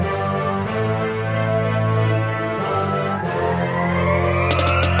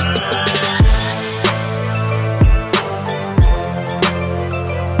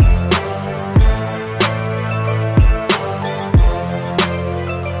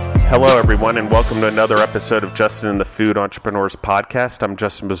Hello, everyone, and welcome to another episode of Justin and the Food Entrepreneurs Podcast. I'm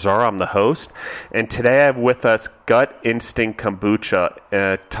Justin Bizzarro. I'm the host, and today I have with us Gut Instinct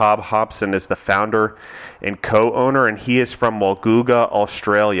Kombucha. Tom Hobson is the founder and co-owner, and he is from Walgooga,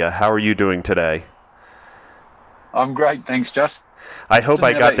 Australia. How are you doing today? I'm great, thanks, Justin. I hope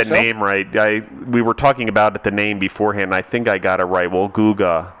I got the name right. We were talking about the name beforehand, and I think I got it right,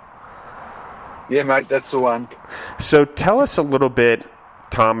 Walgooga. Yeah, mate, that's the one. So tell us a little bit,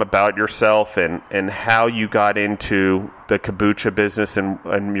 Tom, about yourself and how you got into the kombucha business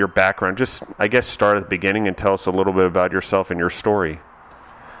and your background. Just, I guess, start at the beginning and tell us a little bit about yourself and your story.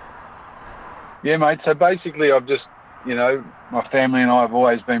 Yeah, mate, so basically I've just, my family and I have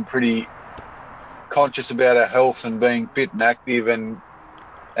always been pretty conscious about our health and being fit and active, and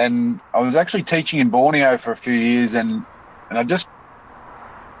I was actually teaching in Borneo for a few years, and I decided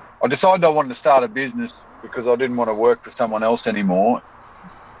I wanted to start a business because I didn't want to work for someone else anymore.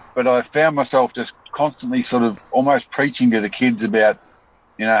 But I found myself just constantly sort of almost preaching to the kids about,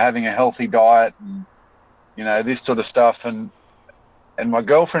 having a healthy diet and, this sort of stuff. And my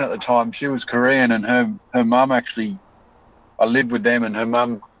girlfriend at the time, she was Korean, and her mum actually, I lived with them, and her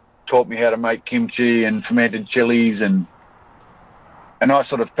mum taught me how to make kimchi and fermented chilies, and I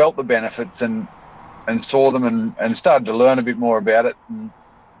sort of felt the benefits and saw them and started to learn a bit more about it. And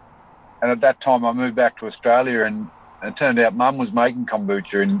at that time I moved back to Australia, and it turned out Mum was making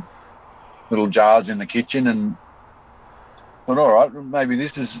kombucha in little jars in the kitchen, and I thought, all right, maybe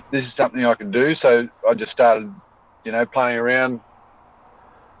this is something I can do. So I just started, playing around,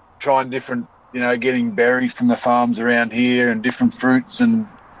 trying different, getting berries from the farms around here and different fruits and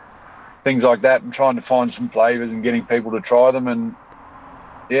things like that, and trying to find some flavours and getting people to try them. And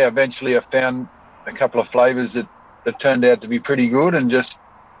yeah, eventually I found a couple of flavours that turned out to be pretty good, and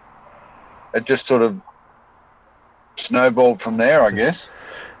it just sort of snowballed from there, I guess.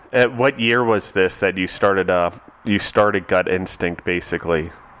 What year was this that you started Gut Instinct,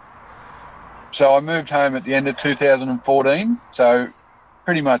 basically? So I moved home at the end of 2014, so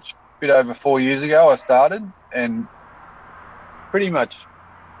pretty much a bit over 4 years ago I started, and pretty much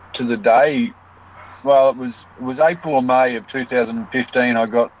to the day, well, it was April or May of 2015 I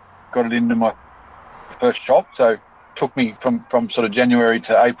got it into my first shop. So it took me from sort of January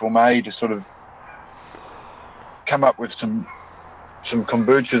to April, May to sort of come up with some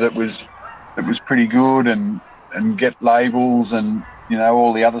kombucha that was pretty good, and get labels and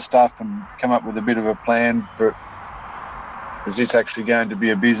all the other stuff, and come up with a bit of a plan for it. Is this actually going to be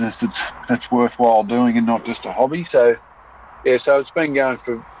a business that's worthwhile doing and not just a hobby? So yeah, so it's been going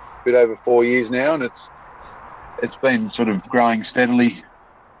for a bit over 4 years now, and it's been sort of growing steadily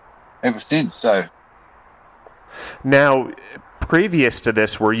ever since. So now, previous to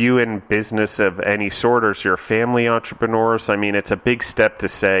this, were you in business of any sort, or is your family entrepreneurs? I mean, it's a big step to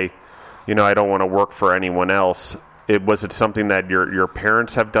say, I don't want to work for anyone else. Was it something that your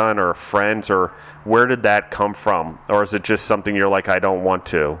parents have done, or friends, or where did that come from? Or is it just something you're like, I don't want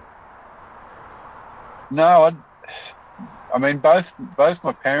to? No, I mean, both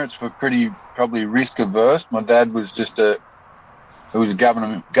my parents were probably risk averse. My dad was was a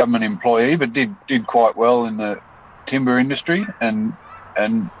government employee, but did quite well in the timber industry, and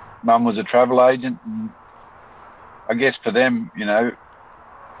Mum was a travel agent. And I guess for them, I'm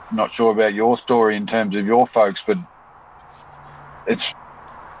not sure about your story in terms of your folks, but it's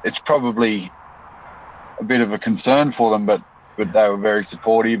probably a bit of a concern for them, but they were very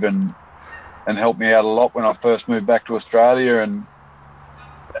supportive and helped me out a lot when I first moved back to Australia,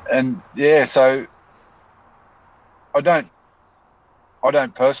 and yeah, so I don't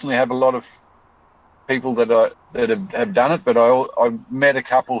personally have a lot of people that have done it, but I met a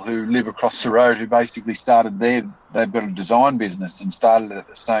couple who live across the road who basically started they've got a design business and started it at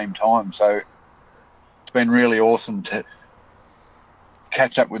the same time. So it's been really awesome to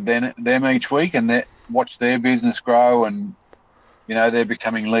catch up with them each week and watch their business grow, and they're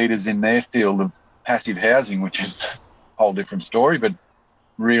becoming leaders in their field of passive housing, which is a whole different story, but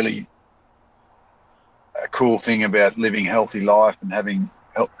really a cool thing about living healthy life and having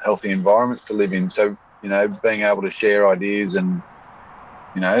healthy environments to live in. So, being able to share ideas and,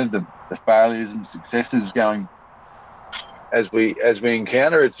 the failures and successes going as we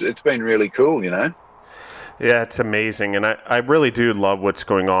encounter, it's been really cool, Yeah, it's amazing. And I really do love what's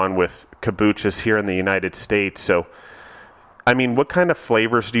going on with kombuchas here in the United States. So, I mean, what kind of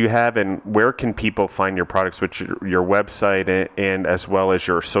flavors do you have, and where can people find your products, which your website and as well as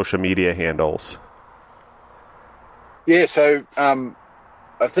your social media handles? Yeah, so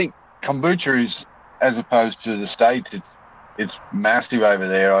I think kombucha is, as opposed to the States, it's massive over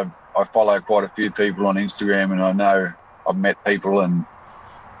there. I follow quite a few people on Instagram, and I know I've met people, and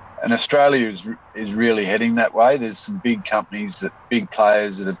and Australia is really heading that way. There's some big companies, big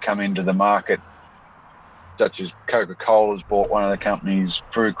players that have come into the market, such as Coca-Cola's bought one of the companies.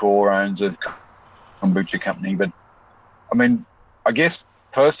 Frucor owns a kombucha company. But I mean, I guess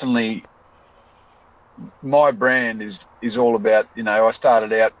personally, my brand is all about, I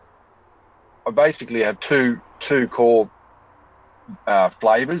started out, I basically have two core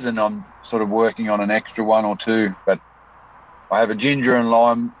flavours, and I'm sort of working on an extra one or two, but I have a ginger and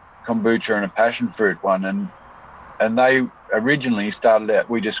lime kombucha and a passion fruit one, and they originally started out,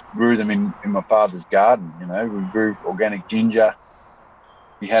 we just grew them in my father's garden. We grew organic ginger,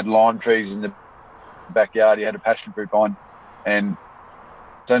 he had lime trees in the backyard, he had a passion fruit vine, and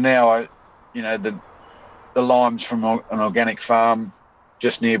so now the lime's from an organic farm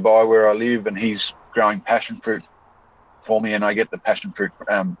just nearby where I live, and he's growing passion fruit for me, and I get the passion fruit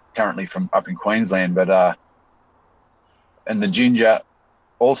currently from up in Queensland, but and the ginger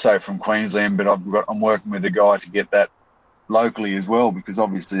also from Queensland, but I'm working with a guy to get that locally as well, because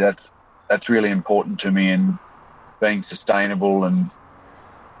obviously that's really important to me in being sustainable and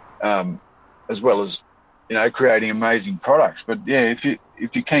as well as creating amazing products. But yeah, if you're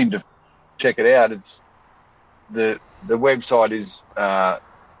keen to check it out, it's the website is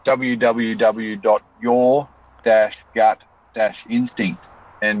www.your-gut-instinct,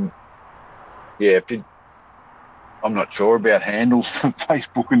 and yeah, I'm not sure about handles for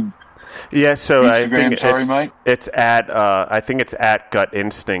Facebook and so Instagram. Mate. It's at I think it's at Gut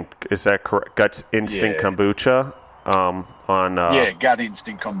Instinct. Is that correct? Gut Instinct Kombucha on Gut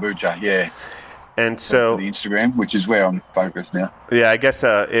Instinct Kombucha. Yeah, and so the Instagram, which is where I'm focused now. Yeah, I guess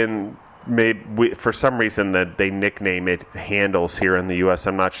for some reason that they nickname it handles here in the U.S.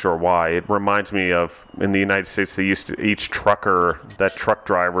 I'm not sure why. It reminds me of in the United States, each truck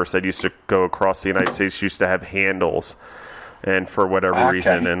drivers that used to go across the United States used to have handles, and for whatever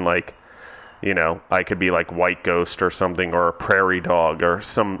reason, and I could be like White Ghost or something, or a Prairie Dog or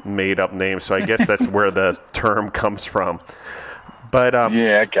some made up name. So I guess that's where the term comes from. But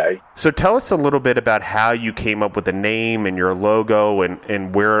so tell us a little bit about how you came up with the name and your logo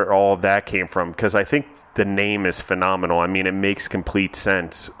and where all of that came from, because I think the name is phenomenal. I mean, it makes complete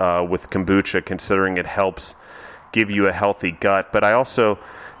sense with kombucha, considering it helps give you a healthy gut. But I also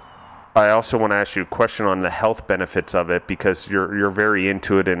want to ask you a question on the health benefits of it, because you're very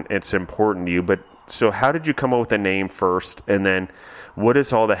into it and it's important to you. But so how did you come up with a name first, and then what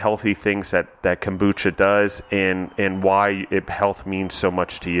is all the healthy things that kombucha does, and why health means so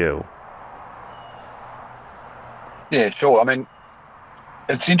much to you? Yeah, sure. I mean,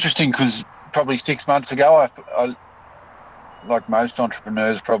 it's interesting because probably 6 months ago, I like most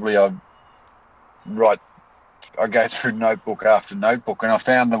entrepreneurs, probably I go through notebook after notebook, and I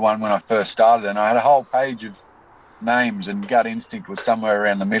found the one when I first started, and I had a whole page of names, and Gut Instinct was somewhere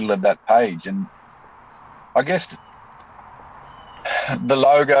around the middle of that page. And I guess the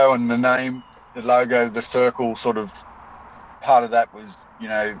logo and the name, the circle, sort of part of that was,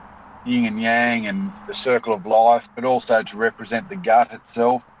 yin and yang and the circle of life, but also to represent the gut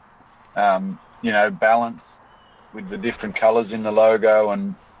itself, balance with the different colours in the logo.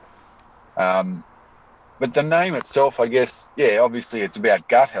 And but the name itself, I guess, obviously it's about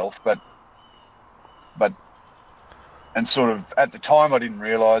gut health, but and sort of at the time I didn't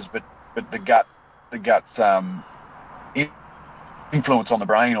realise, but the gut's influence on the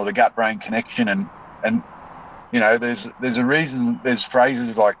brain, or the gut-brain connection, and there's a reason there's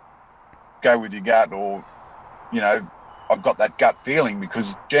phrases like go with your gut, or I've got that gut feeling,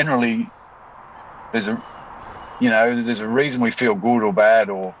 because generally there's a reason we feel good or bad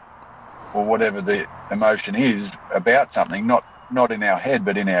or whatever the emotion is about something, not in our head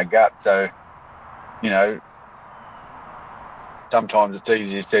but in our gut. So sometimes it's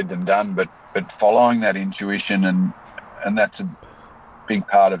easier said than done, but following that intuition, and that's a big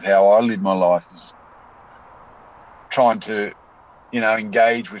part of how I live my life, is trying to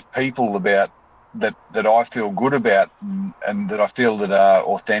engage with people about that I feel good about, and that I feel that are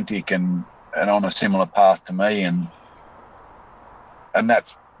authentic and on a similar path to me, and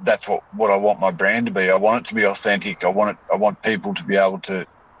that's what I want my brand to be. I want it to be authentic. I want people to be able to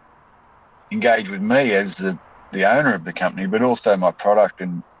engage with me as the owner of the company, but also my product,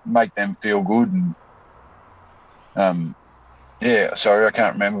 and make them feel good. And sorry, I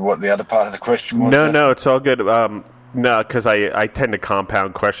can't remember what the other part of the question was. No, it's all good. No, because I tend to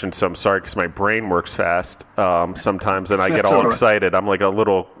compound questions, so I'm sorry, because my brain works fast sometimes, and I get all excited. I'm like a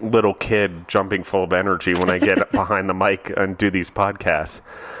little kid jumping full of energy when I get behind the mic and do these podcasts.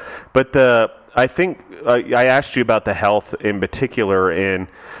 But I think I asked you about the health in particular, and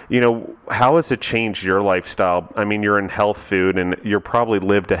how has it changed your lifestyle? I mean, you're in health food, and you're probably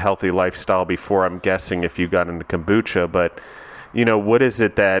lived a healthy lifestyle before, I'm guessing, if you got into kombucha. But what is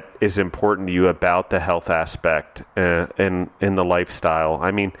it that is important to you about the health aspect in the lifestyle?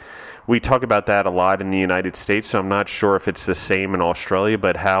 I mean, we talk about that a lot in the United States, so I'm not sure if it's the same in Australia,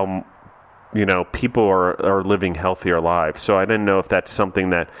 but how people are living healthier lives. So I didn't know if that's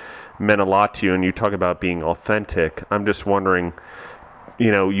something that meant a lot to you, and you talk about being authentic. I'm just wondering,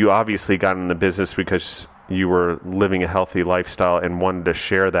 you obviously got in the business because you were living a healthy lifestyle and wanted to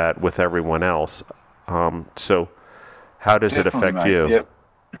share that with everyone else. So how does it affect mate. you? Yep.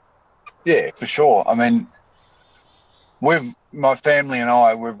 Yeah, for sure. I mean, my family and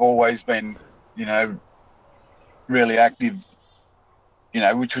I, we've always been, really active,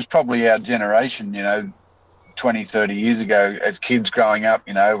 which was probably our generation, 20, 30 years ago. As kids growing up,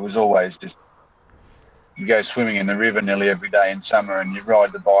 it was always just, you go swimming in the river nearly every day in summer, and you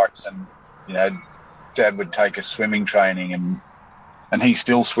ride the bikes, and, Dad would take us swimming training, and he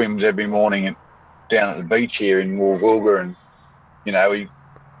still swims every morning down at the beach here in Woolgoolga, and, we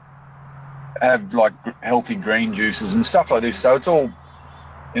have like healthy green juices and stuff like this. So it's all,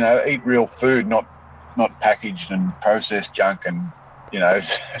 eat real food, not packaged and processed junk, and,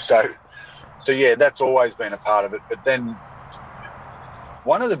 So yeah, that's always been a part of it. But then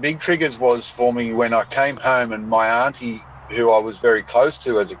one of the big triggers was for me when I came home, and my auntie, who I was very close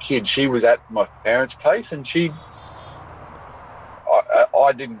to as a kid, she was at my parents' place, and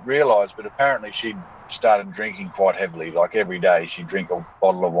I didn't realise, but apparently she'd started drinking quite heavily. Like every day she'd drink a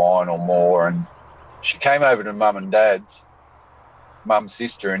bottle of wine or more, and she came over to Mum and Dad's, Mum's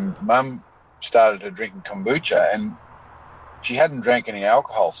sister, and Mum started her drinking kombucha, and she hadn't drank any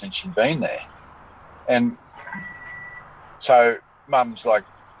alcohol since she'd been there. And so Mum's like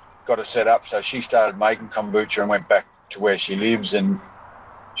got her set up, so she started making kombucha and went back to where she lives, and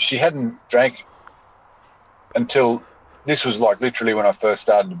she hadn't drank until, this was like literally when I first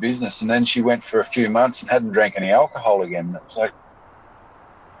started the business, and then she went for a few months and hadn't drank any alcohol again. It's like,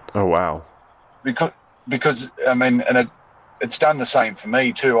 oh wow. Because I mean, and it's done the same for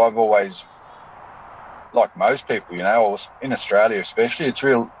me too. I've always, like most people, in Australia especially, it's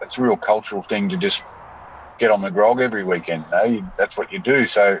a real cultural thing to just get on the grog every weekend. That's what you do.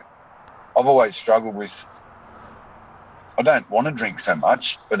 So I've always struggled with, I don't want to drink so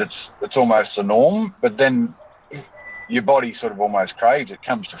much, but it's almost a norm. But then your body sort of almost craves. It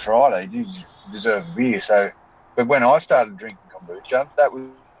comes to Friday, you deserve a beer. So, but when I started drinking kombucha, that was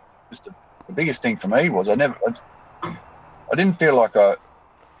just the biggest thing for me. Was I didn't feel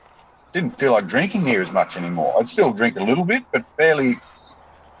like drinking near as much anymore. I'd still drink a little bit, but barely,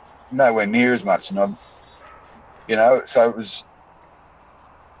 nowhere near as much. And so it was,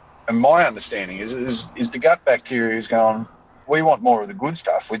 and my understanding is the gut bacteria is going, we want more of the good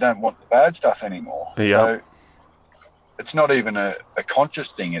stuff. We don't want the bad stuff anymore. Yeah. So it's not even a conscious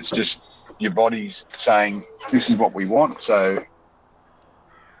thing. It's just your body's saying, this is what we want. So,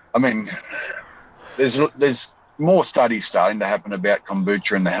 I mean, there's more studies starting to happen about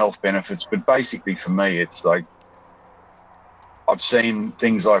kombucha and the health benefits, but basically for me, it's like, I've seen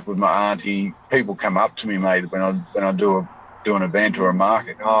things like with my auntie, people come up to me, mate, when I do an event or a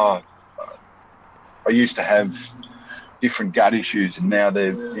market. Oh, I used to have different gut issues, and now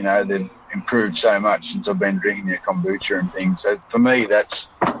they've improved so much since I've been drinking their kombucha and things. So for me, that's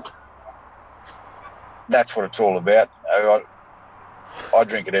what it's all about. I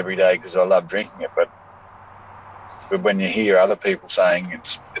drink it every day because I love drinking it, but when you hear other people saying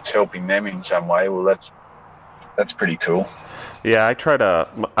it's helping them in some way, well, that's pretty cool. Yeah, I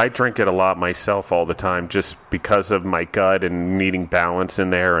drink it a lot myself all the time just because of my gut and needing balance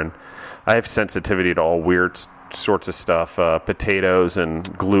in there, and I have sensitivity to all weird sorts of stuff, potatoes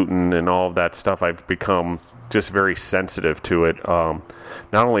and gluten and all of that stuff. I've become just very sensitive to it, not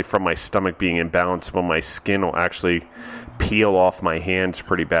only from my stomach being imbalanced, but my skin will actually peel off my hands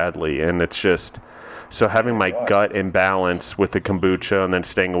pretty badly, and it's just... So having my gut in balance with the kombucha and then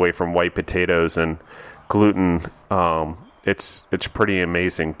staying away from white potatoes and gluten, it's pretty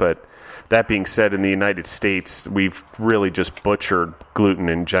amazing. But that being said, in the United States, we've really just butchered gluten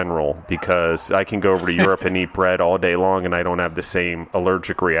in general, because I can go over to Europe and eat bread all day long and I don't have the same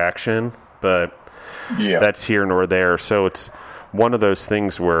allergic reaction. But that's here nor there. So it's one of those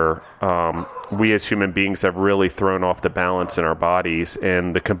things where we as human beings have really thrown off the balance in our bodies,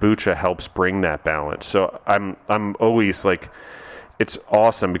 and the kombucha helps bring that balance. So I'm always like, it's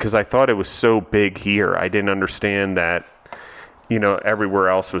awesome, because I thought it was so big here. I didn't understand that everywhere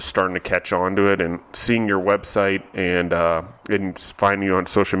else was starting to catch on to it, and seeing your website and finding you on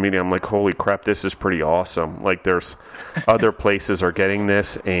social media, I'm like, holy crap, this is pretty awesome. Like, there's other places are getting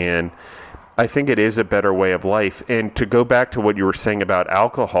this, and I think it is a better way of life. And to go back to what you were saying about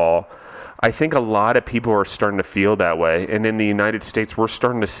alcohol, I think a lot of people are starting to feel that way. And in the United States, we're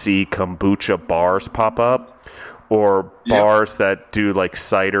starting to see kombucha bars pop up, or bars that do like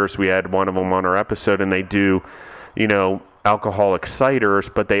ciders. We had one of them on our episode, and they do, alcoholic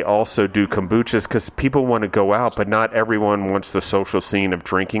ciders, but they also do kombuchas because people want to go out, but not everyone wants the social scene of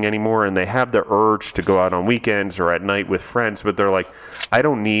drinking anymore, and they have the urge to go out on weekends or at night with friends, but they're like, I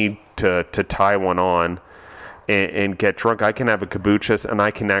don't need to tie one on and get drunk. I can have a kombucha and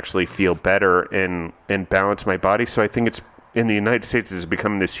I can actually feel better and balance my body. So I think it's in the United States, it's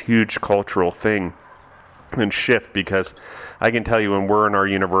become this huge cultural thing and shift, because I can tell you when we're in our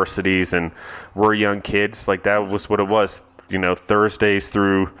universities and we're young kids, like that was what it was. Thursdays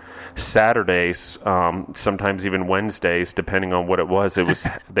through Saturdays, sometimes even Wednesdays, depending on what it was. It was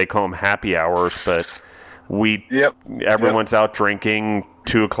they call them happy hours, but everyone's out drinking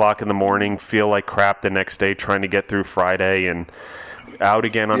 2:00 in the morning, feel like crap the next day, trying to get through Friday, and out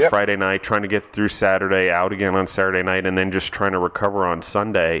again on Friday night, trying to get through Saturday, out again on Saturday night, and then just trying to recover on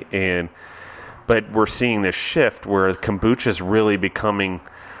Sunday. But we're seeing this shift where kombucha is really becoming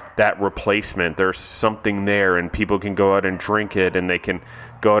that replacement. There's something there, and people can go out and drink it, and they can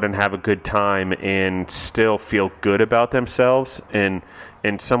go out and have a good time and still feel good about themselves. And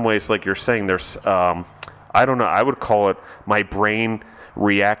in some ways, like you're saying, there's, I don't know, I would call it, my brain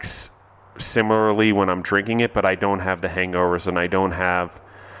reacts similarly when I'm drinking it, but I don't have the hangovers, and I don't have,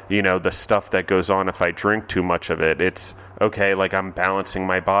 the stuff that goes on if I drink too much of it. It's okay, like I'm balancing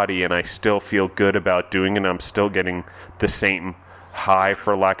my body, and I still feel good about doing it, and I'm still getting the same high,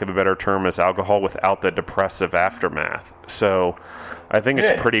 for lack of a better term, as alcohol without the depressive aftermath. So I think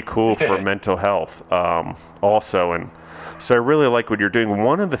it's pretty cool for mental health also. And so I really like what you're doing.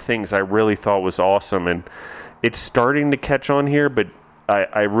 One of the things I really thought was awesome, and it's starting to catch on here, but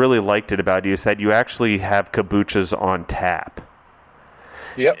I really liked it about you, is that you actually have kombuchas on tap.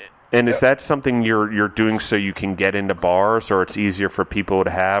 Yep. And is that something you're doing so you can get into bars, or it's easier for people to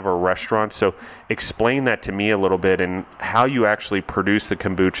have, or restaurants? So explain that to me a little bit, and how you actually produce the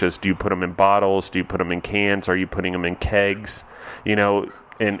kombuchas. Do you put them in bottles? Do you put them in cans? Are you putting them in kegs?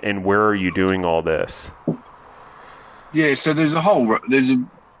 And where are you doing all this? Yeah, so there's a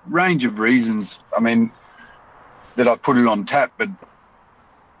range of reasons, that I put it on tap. But,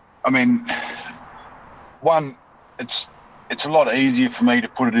 one, it's a lot easier for me to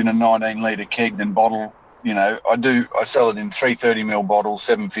put it in a 19-litre keg than bottle. I sell it in 330ml bottles,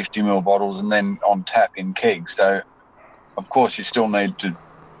 750ml bottles, and then on tap in kegs. So, of course, you still need to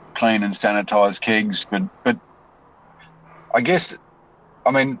clean and sanitize kegs. But I guess,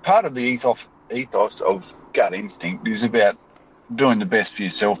 part of the ethos of Gut Instinct is about doing the best for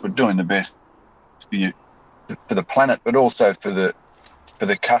yourself, but doing the best for the planet, but also for the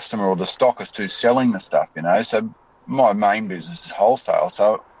customer or the stockist who's selling the stuff. So my main business is wholesale,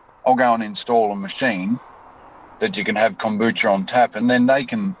 so I'll go and install a machine that you can have kombucha on tap, and then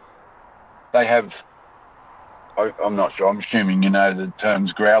I'm not sure, I'm assuming the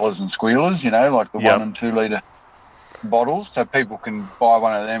terms growlers and squealers, like the 1 and 2 litre bottles, so people can buy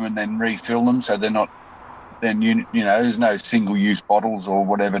one of them and then refill them, so they're not, then there's no single-use bottles or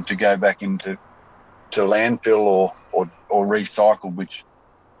whatever to go back into landfill or recycle, which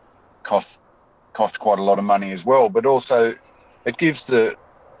costs quite a lot of money as well. But also it gives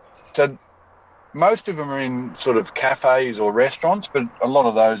so most of them are in sort of cafes or restaurants, but a lot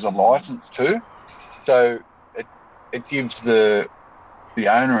of those are licensed too. So it gives the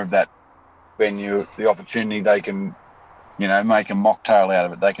owner of that venue the opportunity. They can, make a mocktail out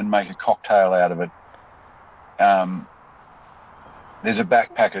of it. They can make a cocktail out of it. There's a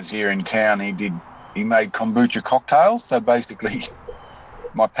backpackers here in town. He made kombucha cocktails. So basically,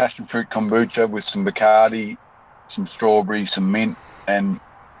 my passion fruit kombucha with some Bacardi, some strawberry, some mint, and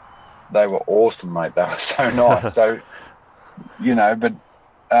they were awesome, mate. They were so nice. So,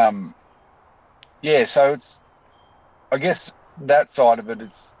 so it's, I guess that side of it,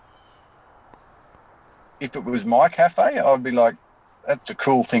 if it was my cafe, I'd be like, that's a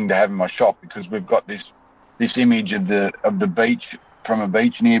cool thing to have in my shop, because we've got this image of the beach, from a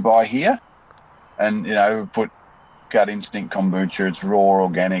beach nearby here, and we put Gut Instinct kombucha. It's raw,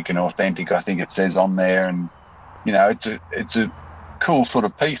 organic, and authentic, I think it says on there, and it's a cool sort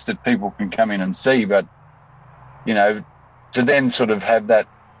of piece that people can come in and see. But to then sort of have that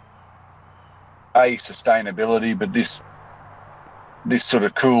sustainability, but this sort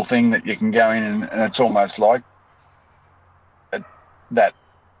of cool thing that you can go in and it's almost like that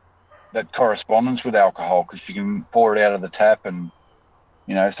correspondence with alcohol, because you can pour it out of the tap, and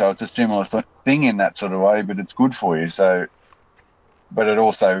so it's a similar thing in that sort of way, but it's good for you. So, but it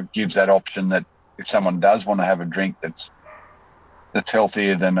also gives that option that if someone does want to have a drink that's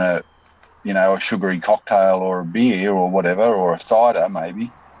healthier than a sugary cocktail or a beer or whatever, or a cider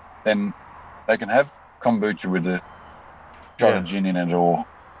maybe, then they can have kombucha with a shot of gin in it, or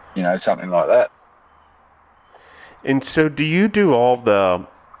something like that. And so, do you do all the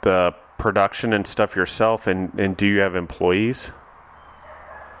production and stuff yourself, and do you have employees?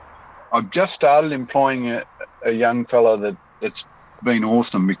 I've just started employing a young fella that's been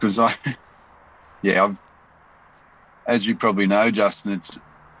awesome, because I've, as you probably know, Justin, it's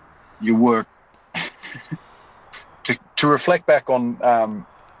your work to reflect back on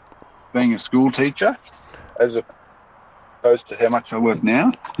being a school teacher as opposed to how much I work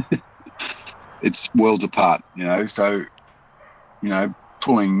now. It's worlds apart, so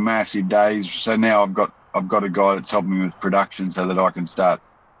pulling massive days. So now I've got a guy that's helping me with production so that I can start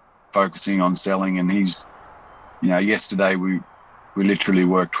focusing on selling. And he's, yesterday we literally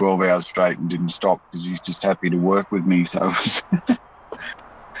worked 12 hours straight and didn't stop, because he's just happy to work with me. So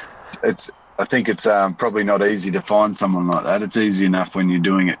I think it's probably not easy to find someone like that. It's easy enough when you're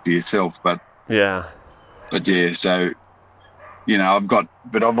doing it for yourself, but yeah. So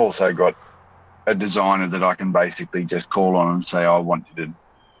I've also got a designer that I can basically just call on and say, I want you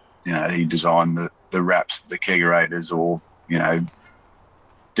to, he designed the wraps for the kegerators, or,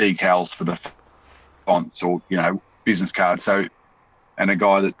 decals for the fonts, or, business cards. So, and a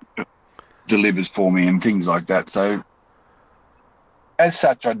guy that delivers for me and things like that. So as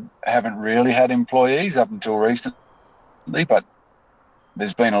such, I haven't really had employees up until recently, but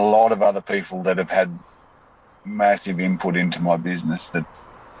there's been a lot of other people that have had massive input into my business that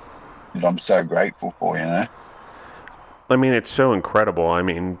I'm so grateful for, I mean, it's so incredible. I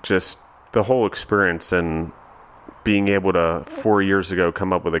mean, just the whole experience, and being able to 4 years ago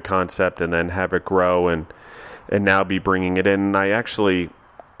come up with a concept and then have it grow and now be bringing it in. And I actually,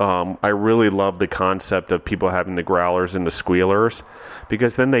 I really love the concept of people having the growlers and the squealers,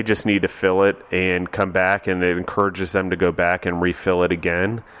 because then they just need to fill it and come back, and it encourages them to go back and refill it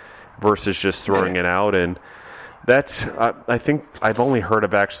again versus just throwing it out. And that's, I think I've only heard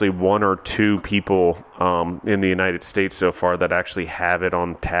of actually one or two people in the United States so far that actually have it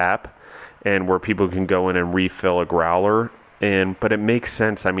on tap, and where people can go in and refill a growler. But it makes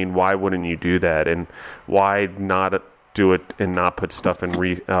sense. I mean, why wouldn't you do that? And why not do it and not put stuff in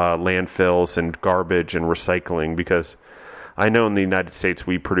landfills and garbage and recycling? Because I know in the United States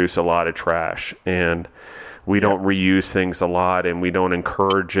we produce a lot of trash, and we don't reuse things a lot, and we don't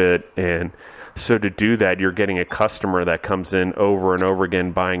encourage it. And so to do that, you're getting a customer that comes in over and over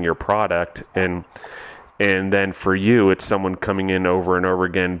again buying your product, and then for you, it's someone coming in over and over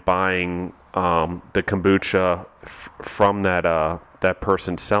again buying the kombucha from that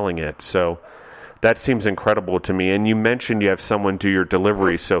person selling it. So that seems incredible to me. And you mentioned you have someone do your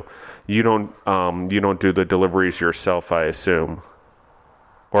delivery, so you don't do the deliveries yourself, I assume,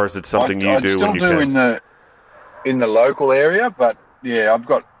 or is it something you do when you can? I still do in the local area, but yeah, I've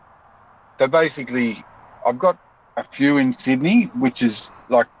got a few in Sydney, which is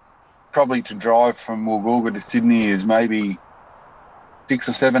like probably to drive from Woolgoolga to Sydney is maybe 6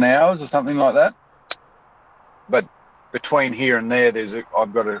 or 7 hours or something like that. But between here and there,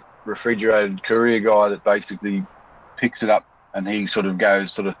 I've got a refrigerated courier guy that basically picks it up, and he sort of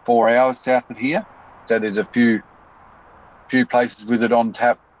goes 4 hours south of here. So there's a few places with it on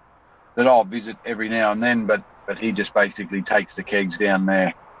tap that I'll visit every now and then, but he just basically takes the kegs down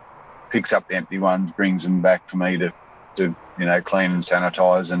there, picks up the empty ones, brings them back for me to clean and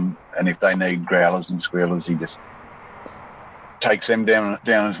sanitize, and if they need growlers and squealers, he just takes them down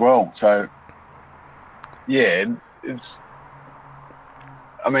as well. So yeah,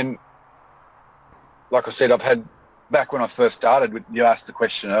 like I said, I've had, back when I first started, you asked the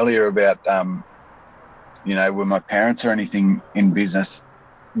question earlier about were my parents or anything in business.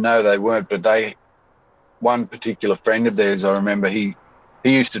 No, they weren't, but one particular friend of theirs, I remember, he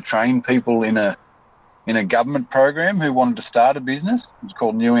used to train people in a government program who wanted to start a business. It was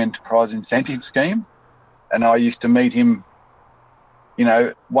called New Enterprise Incentive Scheme. And I used to meet him,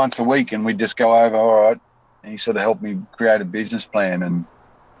 once a week, and we'd just go over, all right, and he sort of helped me create a business plan. And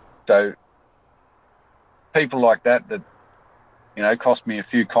so people like that cost me a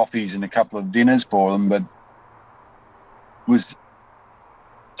few coffees and a couple of dinners for them, but was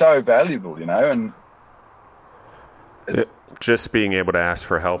so valuable, and just being able to ask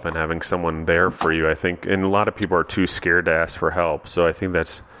for help and having someone there for you, I think, and a lot of people are too scared to ask for help. So I think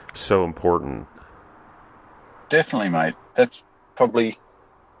that's so important. Definitely, mate. That's probably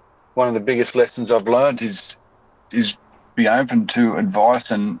one of the biggest lessons I've learned is be open to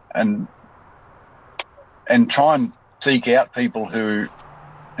advice and try and seek out people who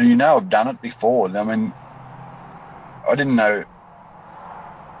have done it before. I mean, I didn't know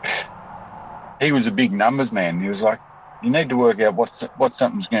he was a big numbers man. He was like, you need to work out what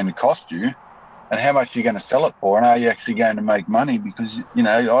something's going to cost you and how much you're going to sell it for, and are you actually going to make money? Because,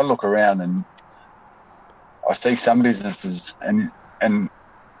 I look around and I see some businesses and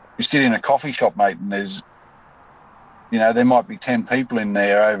you sit in a coffee shop, mate, and there's, there might be 10 people in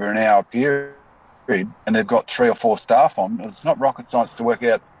there over an hour period and they've got 3 or 4 staff on. It's not rocket science to work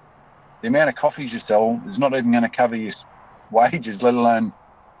out the amount of coffees you sell is not even going to cover your wages, let alone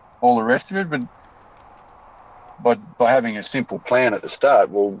all the rest of it. But by having a simple plan at the start,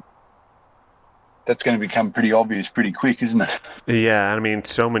 well, that's going to become pretty obvious pretty quick, isn't it? Yeah, I mean,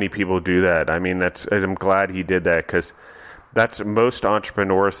 so many people do that. I mean, I'm glad he did that, because that's most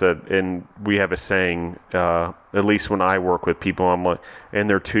entrepreneurs and we have a saying, at least when I work with people, I'm like, and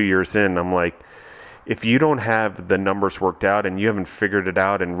they're 2 years in, I'm like, if you don't have the numbers worked out and you haven't figured it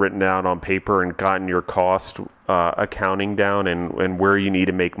out and written out on paper and gotten your cost accounting down and where you need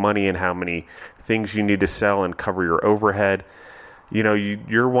to make money and how many things you need to sell and cover your overhead,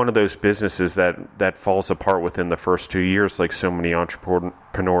 you're one of those businesses that falls apart within the first 2 years, like so many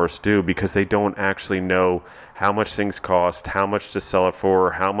entrepreneurs do, because they don't actually know how much things cost, how much to sell it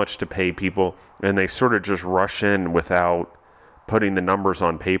for, how much to pay people, and they sort of just rush in without putting the numbers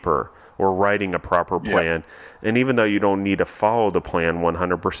on paper or writing a proper plan. Yeah. And even though you don't need to follow the plan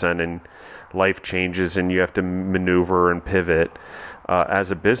 100% and life changes and you have to maneuver and pivot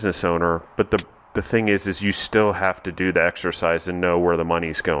as a business owner, but the thing is you still have to do the exercise and know where the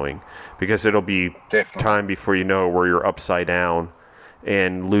money's going, because it'll be time before you know where you're upside down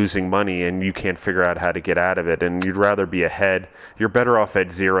and losing money and you can't figure out how to get out of it. And you'd rather be ahead. You're better off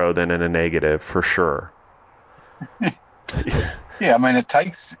at zero than in a negative, for sure. Yeah, I mean, it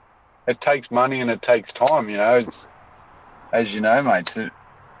takes money and it takes time. It's, as you know, mate,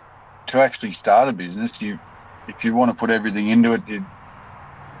 to actually start a business, if you want to put everything into it,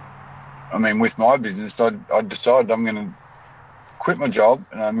 with my business, I decided I'm going to quit my job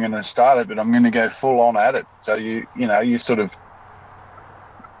and I'm going to start it, but I'm going to go full on at it. So you sort of,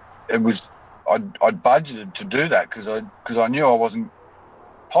 I'd budgeted to do that because I knew I wasn't,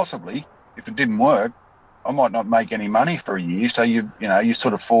 possibly, if it didn't work, I might not make any money for a year. So you're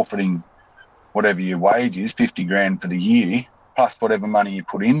sort of forfeiting whatever your wage is, $50,000 for the year, plus whatever money you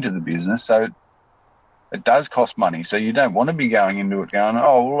put into the business. So it does cost money. So you don't want to be going into it going,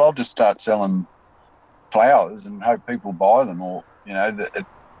 oh, well, I'll just start selling flowers and hope people buy them. Or, it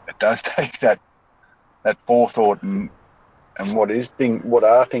does take that forethought and what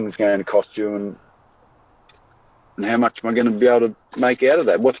are things going to cost you and how much am I going to be able to make out of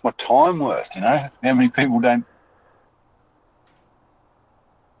that? What's my time worth? How many people don't?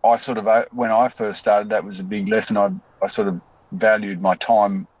 I sort of, when I first started, that was a big lesson. I sort of valued my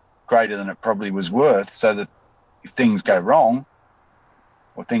time greater than it probably was worth, so that if things go wrong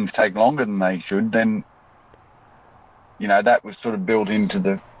or things take longer than they should, then, that was sort of built into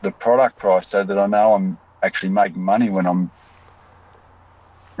the product price, so that I know I'm actually making money when I'm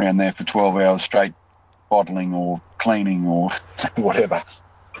around there for 12 hours straight bottling or cleaning or whatever.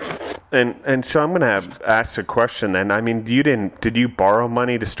 And so I'm going to ask a question then. I mean, did you borrow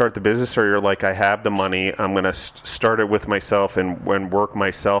money to start the business, or you're like, I have the money, I'm going to start it with myself and work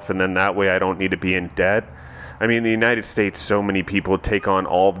myself, and then that way I don't need to be in debt? I mean, in the United States, so many people take on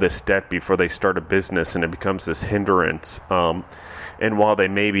all of this debt before they start a business, and it becomes this hindrance. And while they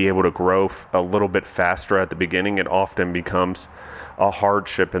may be able to grow a little bit faster at the beginning, it often becomes a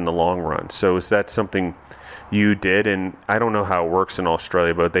hardship in the long run. So is that something you did? And I don't know how it works in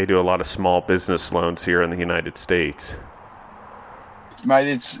Australia, but they do a lot of small business loans here in the United States.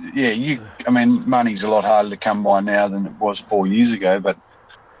 Mate, money's a lot harder to come by now than it was 4 years ago, but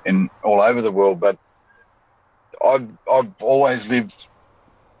all over the world. But I've always lived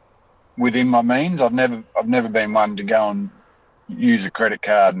within my means. I've never been one to go and use a credit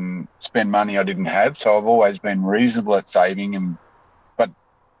card and spend money I didn't have. So I've always been reasonable at saving but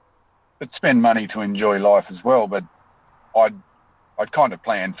spend money to enjoy life as well. But I'd kind of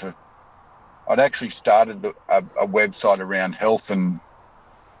planned for. I'd actually started a website around health and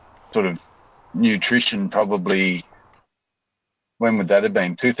sort of nutrition. Probably, when would that have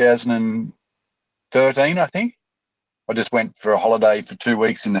been? 2013, I think. I just went for a holiday for 2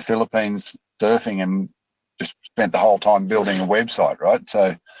 weeks in the Philippines surfing and just spent the whole time building a website. Right,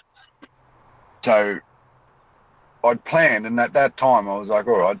 so I'd planned, and at that time I was like,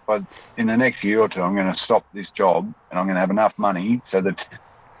 all right, but in the next year or two, I'm going to stop this job, and I'm going to have enough money so that,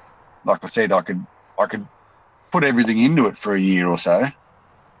 like I said, I could put everything into it for a year or so,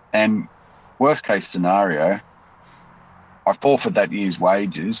 and worst case scenario, I forfeit that year's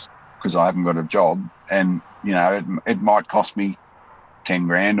wages because I haven't got a job, and it might cost me 10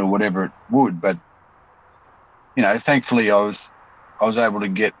 grand or whatever it would, but thankfully I was able to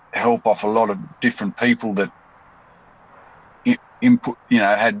get help off a lot of different people that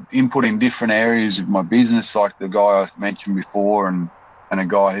had input in different areas of my business, like the guy I mentioned before, and a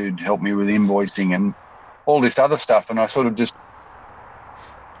guy who'd helped me with invoicing and all this other stuff. And I sort of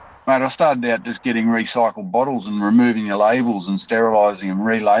I started out just getting recycled bottles and removing the labels and sterilising them,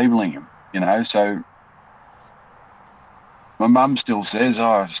 relabeling them, so my mum still says,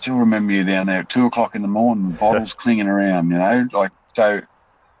 I still remember you down there at 2 o'clock in the morning with bottles clinging around, so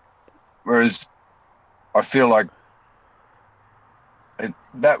whereas I feel like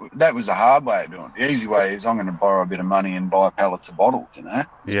that was the hard way of doing it. The easy way is I'm going to borrow a bit of money and buy pallets of bottles, spend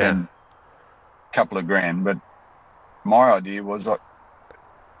a couple of grand. But my idea was I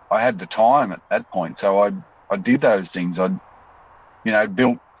had the time at that point, so I did those things. I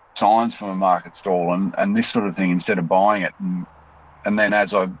built signs for my market stall and this sort of thing instead of buying it, and then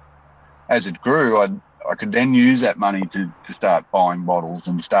as it grew, I could then use that money to start buying bottles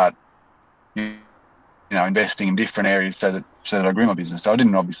and start investing in different areas so that I grew my business. So I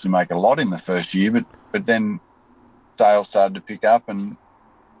didn't obviously make a lot in the first year, but then sales started to pick up and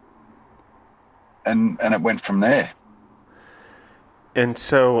it went from there. And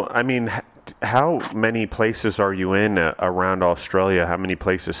so, I mean, how many places are you in around Australia? How many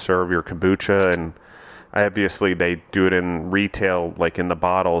places serve your kombucha? And obviously they do it in retail, like in the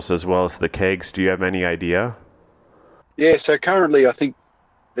bottles as well as the kegs. Do you have any idea? Yeah, so currently I think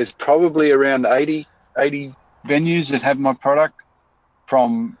there's probably around 80 venues that have my product.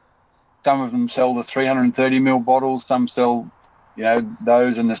 From some of them sell the 330 ml bottles, some sell,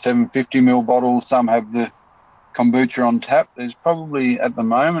 those in the 750 ml bottles, some have the kombucha on tap. There's probably at the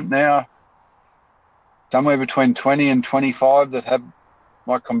moment now somewhere between 20 and 25 that have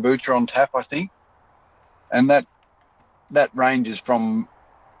my kombucha on tap, I think. And that ranges from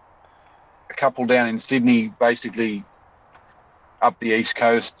a couple down in Sydney, basically up the east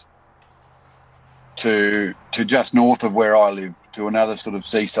coast, to just north of where I live, to another sort of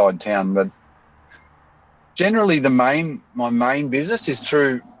seaside town. But generally my main business is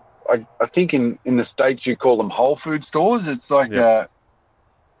through, I think in the States you call them whole food stores. It's like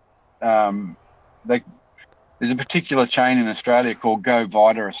there's a particular chain in Australia called Go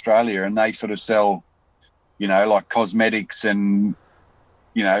Vita Australia, and they sort of sell, like cosmetics and,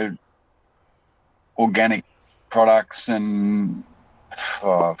 organic products and,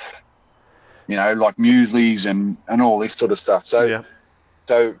 like mueslis and all this sort of stuff. So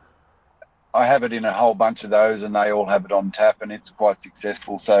I have it in a whole bunch of those, and they all have it on tap, and it's quite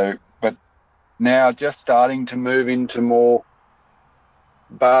successful. So, but now just starting to move into more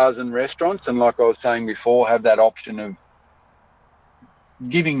bars and restaurants, and like I was saying before, have that option of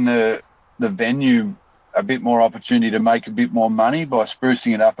giving the venue a bit more opportunity to make a bit more money by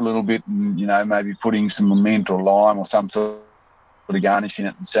sprucing it up a little bit, and maybe putting some mint or lime or some sort of garnish in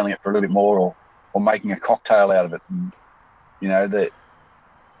it and selling it for a little bit more, or making a cocktail out of it, and that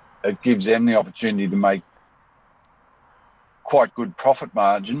it gives them the opportunity to make quite good profit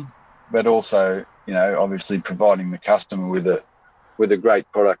margin, but also obviously providing the customer with a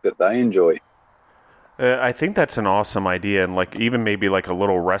great product that they enjoy. I think that's an awesome idea, and like even maybe like a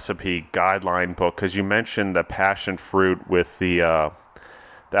little recipe guideline book, because you mentioned the passion fruit with the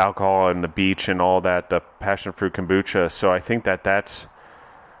alcohol and the beach and all that, the passion fruit kombucha. So I think that's,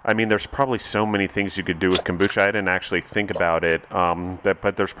 I mean, there's probably so many things you could do with kombucha. I didn't actually think about it,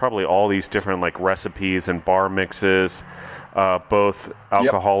 but there's probably all these different like recipes and bar mixes, both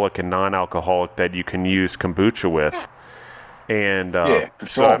alcoholic and non-alcoholic, that you can use kombucha with. And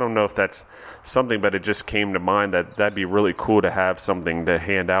so I don't know if that's something, but it just came to mind that that'd be really cool to have something to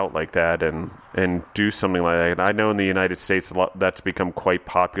hand out like that and do something like that. And I know in the United States that's become quite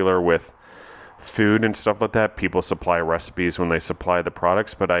popular with food and stuff like that. People supply recipes when they supply the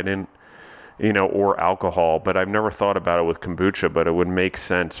products, but I didn't, or alcohol, but I've never thought about it with kombucha, but it would make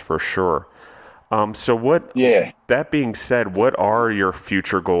sense for sure. That being said, what are your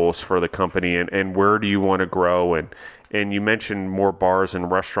future goals for the company, and where do you want to grow? And you mentioned more bars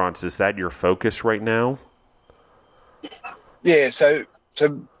and restaurants. Is that your focus right now? Yeah, so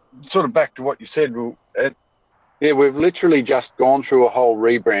sort of back to what you said, we've literally just gone through a whole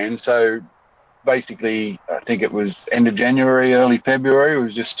rebrand. So basically, I think it was end of January, early February,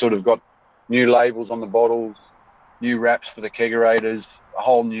 we've just sort of got new labels on the bottles, new wraps for the kegerators, a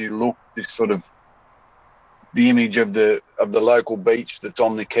whole new look. This sort of the image of the local beach that's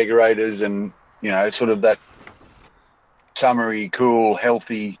on the kegerators, and sort of that summery, cool,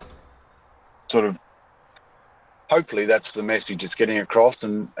 healthy sort of. Hopefully, that's the message it's getting across,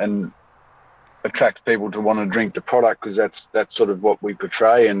 and attracts people to want to drink the product, because that's sort of what we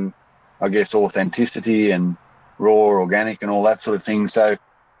portray, and I guess authenticity and raw, organic, and all that sort of thing. So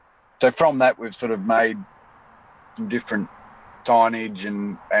from that, we've sort of made some different signage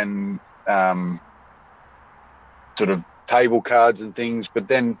and sort of table cards and things. But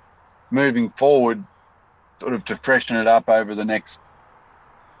then moving forward, sort of to freshen it up over the next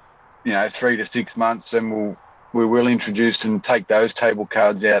 3 to 6 months, then we will introduce and take those table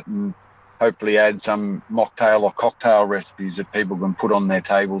cards out and hopefully add some mocktail or cocktail recipes that people can put on their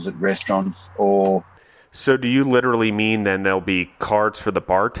tables at restaurants. Or so do you literally mean then there'll be cards for the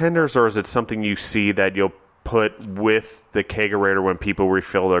bartenders, or is it something you see that you'll put with the kegerator when people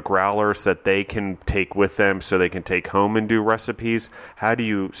refill their growlers that they can take with them so they can take home and do recipes? How do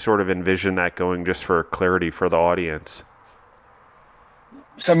you sort of envision that going, just for clarity for the audience?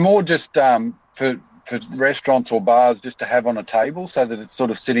 So more just for restaurants or bars, just to have on a table, so that it's sort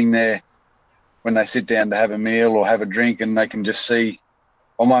of sitting there when they sit down to have a meal or have a drink, and they can just see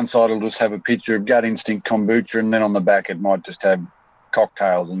on one side it'll just have a picture of Gut Instinct kombucha, and then on the back it might just have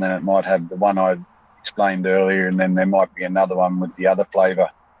cocktails, and then it might have the one I explained earlier, and then there might be another one with the other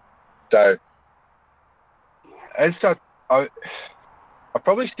flavour. So as such, I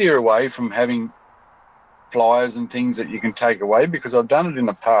probably steer away from having flyers and things that you can take away, because I've done it in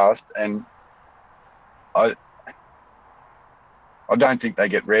the past, and I don't think they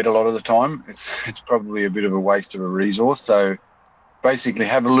get read a lot of the time. It's probably a bit of a waste of a resource. So basically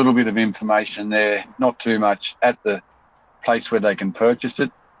have a little bit of information there, not too much, at the place where they can purchase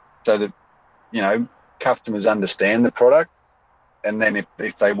it, so that customers understand the product. And then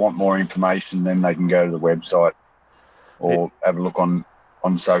if they want more information, then they can go to the website or have a look on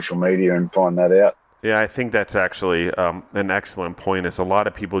social media and find that out. Yeah, I think that's actually an excellent point, is a lot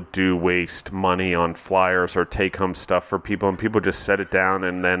of people do waste money on flyers or take-home stuff for people, and people just set it down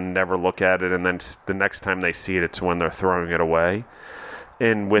and then never look at it, and then the next time they see it, it's when they're throwing it away.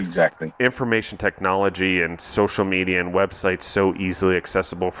 And with information technology and social media and websites so easily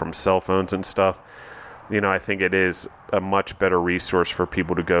accessible from cell phones and stuff, I think it is a much better resource for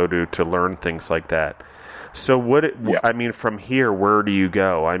people to go to learn things like that. So from here, where do you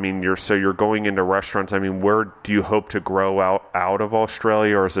go? I mean, you're going into restaurants. I mean, where do you hope to grow out of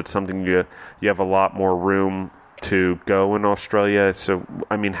Australia, or is it something you have a lot more room to go in Australia? So,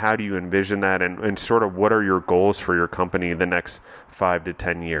 I mean, how do you envision that, and sort of what are your goals for your company the next 5 to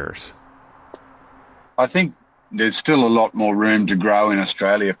 10 years? I think there's still a lot more room to grow in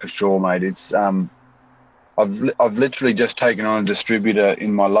Australia for sure, mate. It's I've literally just taken on a distributor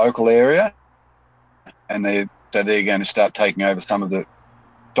in my local area, and they're going to start taking over some of the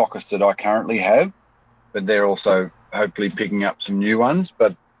stockists that I currently have, but they're also hopefully picking up some new ones.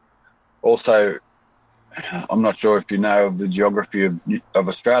 But also, I'm not sure if you know of the geography of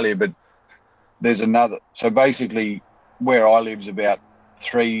Australia, but there's another. So basically, where I live is about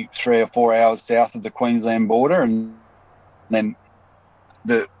three or 4 hours south of the Queensland border, and then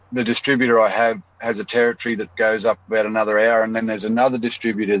the distributor I have has a territory that goes up about another hour, and then there's another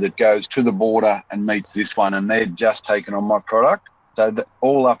distributor that goes to the border and meets this one, and they're just taken on my product. So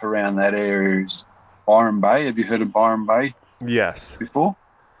all up around that area is Byron Bay. Have you heard of Byron Bay? Yes. Before?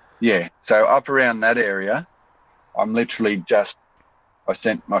 Yeah. So up around that area, I'm literally I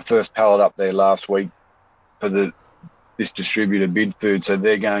sent my first pallet up there last week for this distributor, Bidfood. So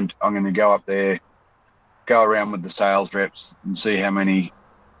I'm going to go up there, go around with the sales reps and see how many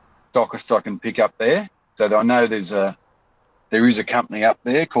stockists I can pick up there. So I know there is a company up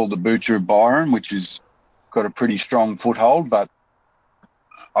there called the Butcher of Byron, which has got a pretty strong foothold, but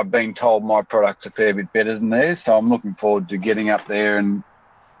I've been told my product's a fair bit better than theirs. So I'm looking forward to getting up there, and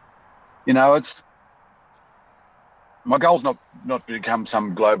it's my goal's not to become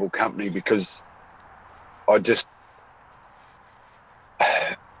some global company, because I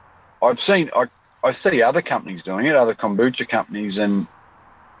see other companies doing it, other kombucha companies, and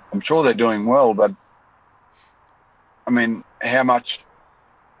I'm sure they're doing well, but I mean, how much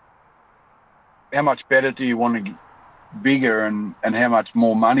better do you want to get bigger, and how much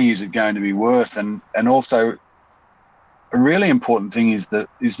more money is it going to be worth? And also a really important thing is the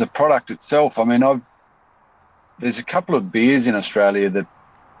product itself. I mean, there's a couple of beers in Australia that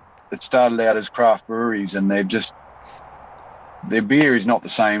started out as craft breweries, and their beer is not the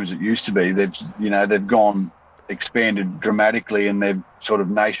same as it used to be. They've expanded dramatically, and they're sort of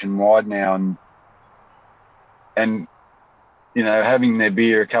nationwide now, and and having their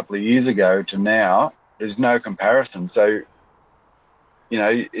beer a couple of years ago to now, there's no comparison. So,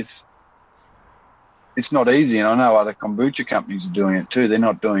 it's not easy, and I know other kombucha companies are doing it too. They're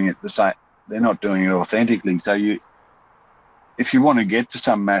not doing it the same. They're not doing it authentically. So if you want to get to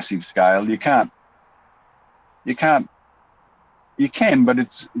some massive scale, you can't. You can, but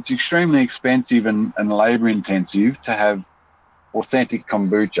it's extremely expensive and labour intensive to have authentic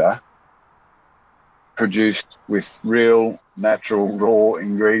kombucha produced with real, natural, raw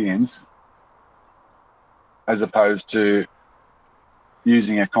ingredients, as opposed to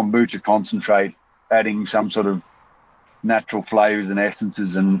using a kombucha concentrate, adding some sort of natural flavours and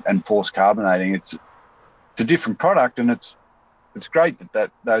essences and forced carbonating. It's a different product, and it's great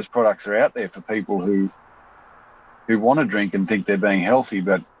that those products are out there for people who want to drink and think they're being healthy,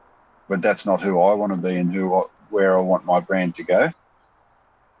 but that's not who I want to be and where I want my brand to go.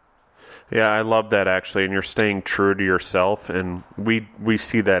 Yeah, I love that actually, and you're staying true to yourself, and we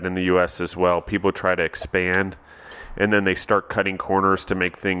see that in the U.S. as well. People try to expand, and then they start cutting corners to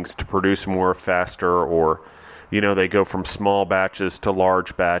make things to produce more faster, or they go from small batches to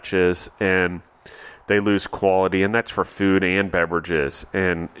large batches, and they lose quality, and that's for food and beverages.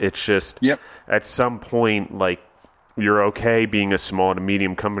 And it's just at some point, like, you're okay being a small to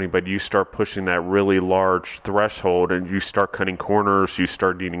medium company, but you start pushing that really large threshold and you start cutting corners, you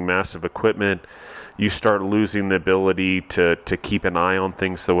start needing massive equipment, you start losing the ability to keep an eye on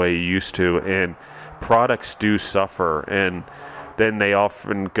things the way you used to, and products do suffer. And then they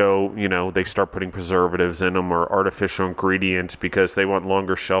often go, they start putting preservatives in them or artificial ingredients because they want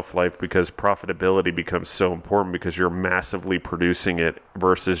longer shelf life, because profitability becomes so important because you're massively producing it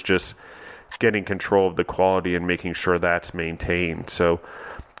versus just getting control of the quality and making sure that's maintained. So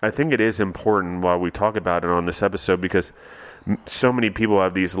I think it is important while we talk about it on this episode, because so many people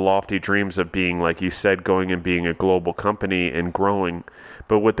have these lofty dreams of being, like you said, going and being a global company and growing.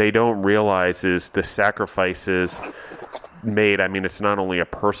 But what they don't realize is the sacrifices made. I mean, it's not only a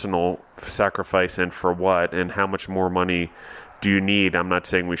personal sacrifice, and for what, and how much more money do you need? I'm not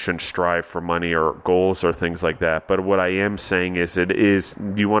saying we shouldn't strive for money or goals or things like that, but what I am saying is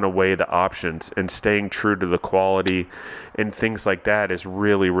you want to weigh the options, and staying true to the quality and things like that is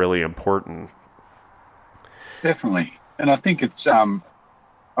really, really important. Definitely. And I think it's,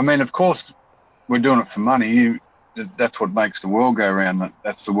 of course, we're doing it for money. That's what makes the world go around.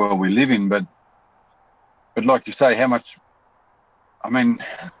 That's the world we live in. But like you say, how much,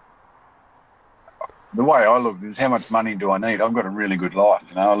 the way I look is, how much money do I need? I've got a really good life.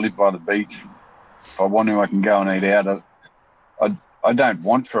 I live by the beach. If I want to, I can go and eat out. I don't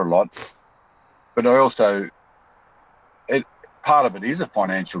want for a lot, but I also, part of it is a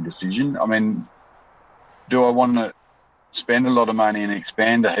financial decision. Do I want to spend a lot of money and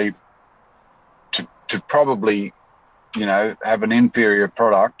expand a heap to probably, have an inferior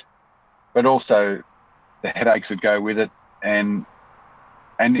product, but also the headaches that go with it, and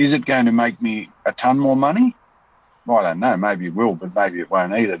is it going to make me a ton more money? Well, I don't know. Maybe it will, but maybe it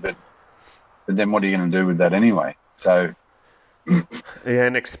won't either. But then what are you going to do with that anyway? So, yeah,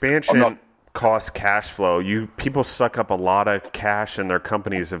 and expansion costs cash flow. People suck up a lot of cash in their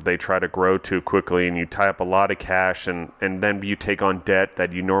companies if they try to grow too quickly, and you tie up a lot of cash, and then you take on debt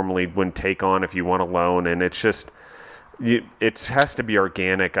that you normally wouldn't take on if you want a loan, and it's just, it has to be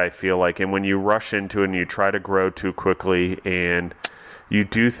organic, I feel like. And when you rush into it and you try to grow too quickly and you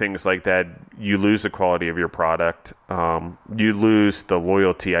do things like that, you lose the quality of your product. You lose the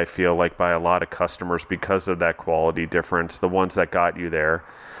loyalty, I feel like, by a lot of customers because of that quality difference, the ones that got you there.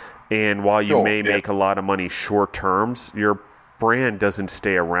 And while you may make a lot of money short terms, your brand doesn't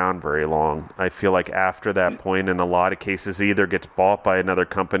stay around very long. I feel like after that point, in a lot of cases, it either gets bought by another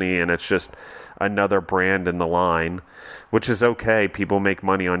company and it's just another brand in the line, which is okay. People make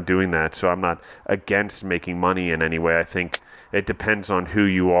money on doing that, so I'm not against making money in any way. I think it depends on who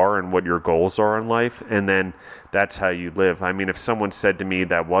you are and what your goals are in life, and then that's how you live. If someone said to me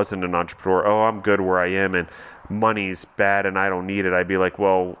that wasn't an entrepreneur, I'm good where I am and money's bad and I don't need it, I'd be like,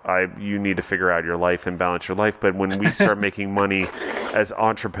 well, you need to figure out your life and balance your life. But when we start making money as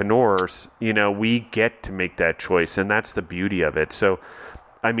entrepreneurs, we get to make that choice, and that's the beauty of it. So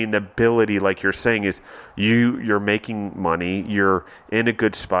the ability, like you're saying, is you're making money, you're in a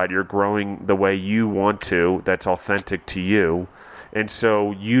good spot, you're growing the way you want to, that's authentic to you. And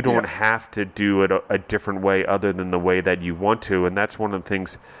so you don't have to do it a different way other than the way that you want to. And that's one of the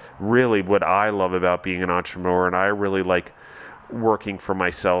things, really, what I love about being an entrepreneur, and I really like working for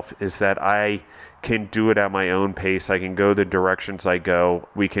myself, is that I can do it at my own pace. I can go the directions I go.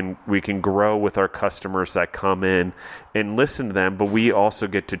 We can grow with our customers that come in and listen to them, but we also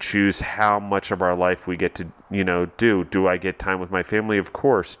get to choose how much of our life we get to, do. Do I get time with my family? Of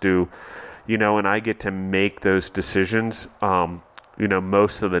course. And I get to make those decisions,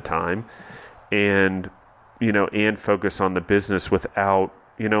 most of the time, and focus on the business without,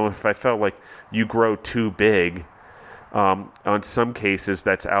 if I felt like you grow too big, on some cases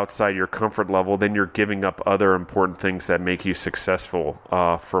that's outside your comfort level, then you're giving up other important things that make you successful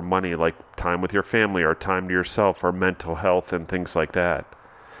for money, like time with your family or time to yourself or mental health and things like that.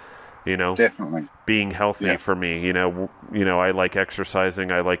 Definitely. Being healthy for me, I like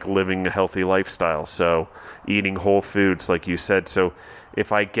exercising. I like living a healthy lifestyle. So eating whole foods, like you said. So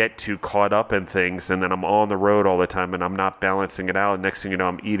if I get too caught up in things and then I'm on the road all the time and I'm not balancing it out, next thing you know,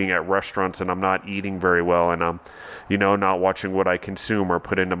 I'm eating at restaurants and I'm not eating very well, and I'm, not watching what I consume or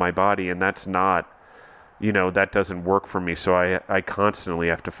put into my body. And that's not, that doesn't work for me. So I constantly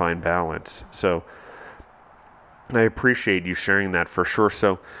have to find balance. So I appreciate you sharing that for sure.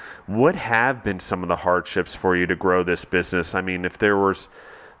 So what have been some of the hardships for you to grow this business? I mean, if there was,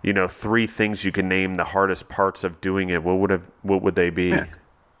 3 things you can name the hardest parts of doing it, what would they be? Yeah.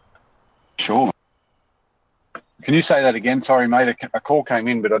 Sure. Can you say that again? Sorry, mate. A call came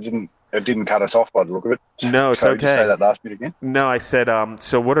in, but it didn't cut us off by the look of it. No, it's okay. Just say that last bit again. No, I said,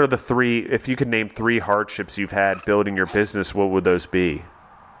 so what are the 3, if you could name 3 hardships you've had building your business, what would those be?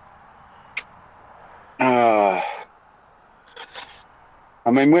 I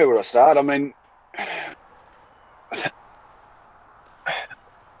mean, where would I start? I mean,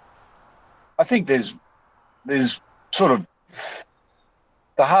 I think there's sort of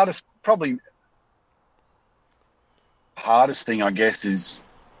the hardest thing, I guess, is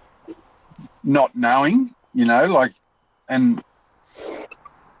not knowing, and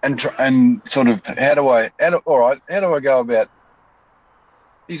sort of how do I go about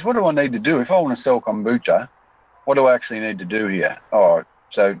this? What do I need to do if I want to sell kombucha? What do I actually need to do here?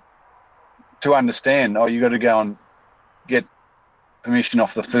 So to understand, you got to go and get permission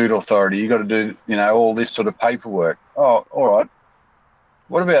off the Food Authority. You got to do, all this sort of paperwork. All right.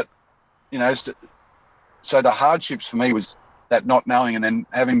 What about, so the hardships for me was that not knowing and then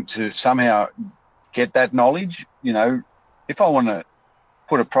having to somehow get that knowledge. If I want to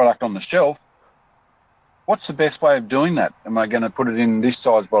put a product on the shelf, what's the best way of doing that? Am I going to put it in this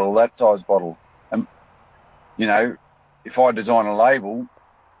size bottle, that size bottle? If I design a label,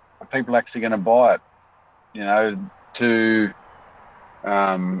 are people actually going to buy it?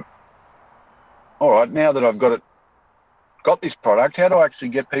 All right, now that I've got this product, how do I actually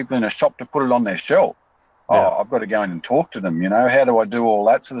get people in a shop to put it on their shelf? Yeah. I've got to go in and talk to them, how do I do all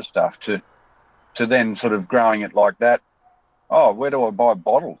that sort of stuff to then sort of growing it like that? Where do I buy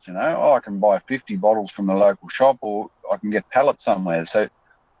bottles? I can buy 50 bottles from a local shop, or I can get pallets somewhere. So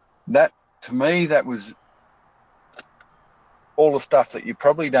that, to me, that was all the stuff that you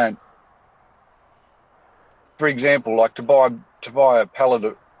probably don't. For example, like to buy a pallet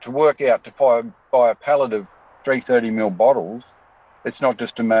of, to work out to buy a pallet of 330ml bottles. It's not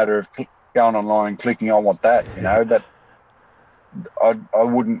just a matter of going online and clicking, I want that. That I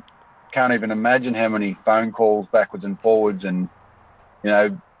can't even imagine how many phone calls backwards and forwards and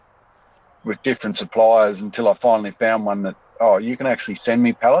with different suppliers until I finally found one that you can actually send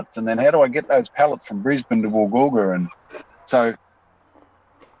me pallets, and then how do I get those pallets from Brisbane to Woolgoolga? And so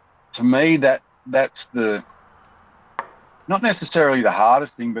to me that's the not necessarily the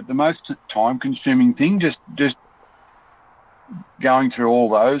hardest thing, but the most time-consuming thing, just going through all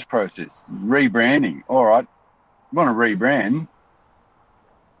those processes. Rebranding. All right, you want to rebrand,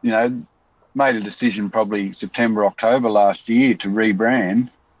 made a decision probably September, October last year to rebrand.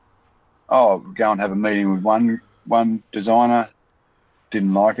 Go and have a meeting with one designer,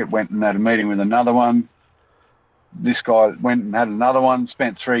 didn't like it, went and had a meeting with another one. This guy went and had another one,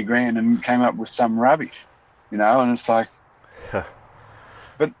 spent $3,000 and came up with some rubbish, and it's like,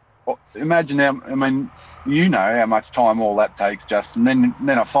 but imagine how much time all that takes, Justin. Then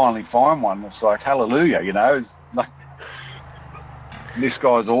I finally find one. It's like, hallelujah, it's like, this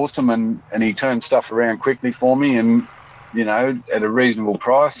guy's awesome, and he turned stuff around quickly for me, and at a reasonable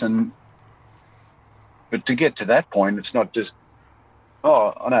price. But to get to that point, it's not just,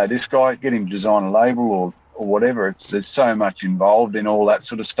 I know this guy, get him to design a label or whatever. There's so much involved in all that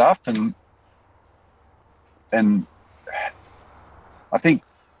sort of stuff, and I think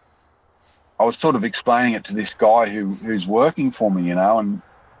I was sort of explaining it to this guy who's working for me, and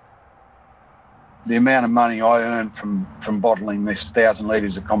the amount of money I earn from bottling this 1,000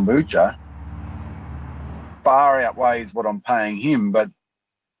 litres of kombucha far outweighs what I'm paying him. But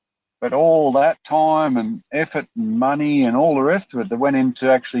but all that time and effort and money and all the rest of it that went into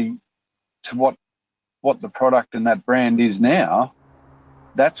actually to what the product and that brand is now,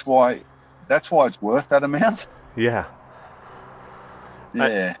 that's why it's worth that amount. Yeah.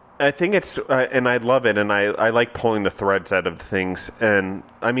 Yeah. I think it's, and I love it, and I like pulling the threads out of things. And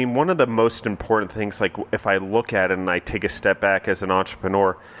I mean, one of the most important things, like if I look at it and I take a step back as an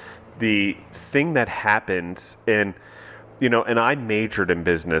entrepreneur, the thing that happens, and and I majored in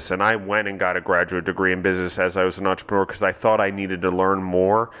business, and I went and got a graduate degree in business as I was an entrepreneur because I thought I needed to learn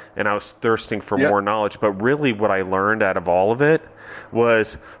more, and I was thirsting for more knowledge. But really what I learned out of all of it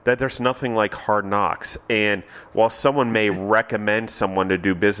was that there's nothing like hard knocks. And while someone may recommend someone to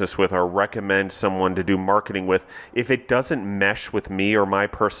do business with or recommend someone to do marketing with, if it doesn't mesh with me or my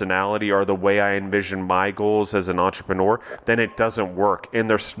personality or the way I envision my goals as an entrepreneur, then it doesn't work. And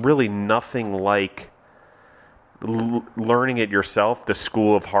there's really nothing like learning it yourself, the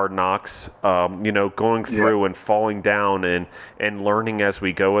school of hard knocks, going through and falling down and learning as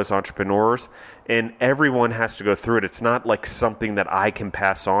we go as entrepreneurs. And everyone has to go through it. It's not like something that I can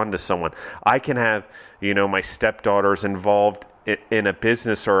pass on to someone. I can have, my stepdaughters involved in a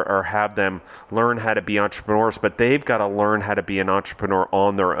business or have them learn how to be entrepreneurs, but they've got to learn how to be an entrepreneur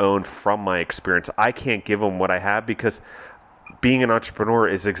on their own from my experience. I can't give them what I have because being an entrepreneur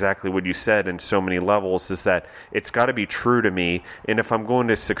is exactly what you said in so many levels, is that it's got to be true to me. And if I'm going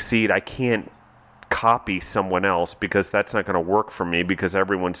to succeed, I can't copy someone else because that's not going to work for me because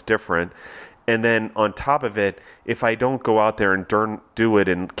everyone's different. And then on top of it, if I don't go out there and do it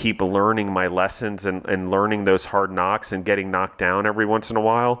and keep learning my lessons and learning those hard knocks and getting knocked down every once in a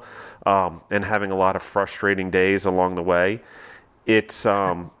while, and having a lot of frustrating days along the way, it's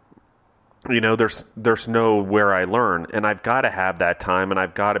there's nowhere I learn, and I've got to have that time, and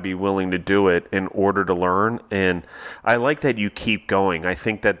I've got to be willing to do it in order to learn. And I like that you keep going. I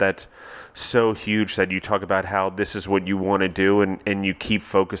think that that's so huge that you talk about how this is what you want to do, and you keep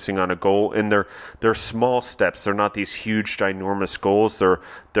focusing on a goal. And they're small steps. They're not these huge, ginormous goals. They're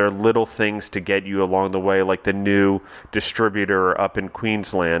little things to get you along the way, like the new distributor up in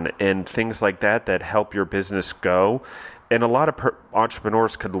Queensland and things like that help your business go. And a lot of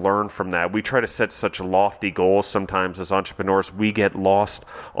entrepreneurs could learn from that. We try to set such lofty goals sometimes as entrepreneurs. We get lost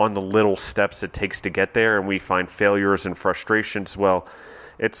on the little steps it takes to get there, and we find failures and frustrations. Well,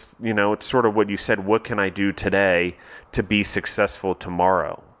 it's sort of what you said. What can I do today to be successful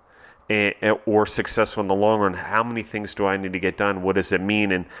tomorrow? Or successful in the long run? How many things do I need to get done? What does it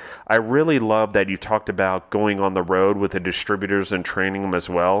mean? And I really love that you talked about going on the road with the distributors and training them as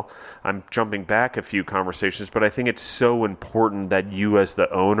well. I'm jumping back a few conversations, but I think it's so important that you as the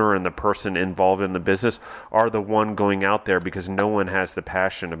owner and the person involved in the business are the one going out there, because no one has the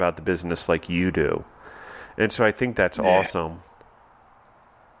passion about the business like you do. And so I think that's awesome.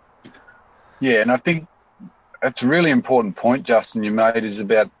 Yeah, and I think that's a really important point, Justin, you made, is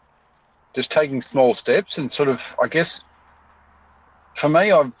about just taking small steps. And sort of, I guess, for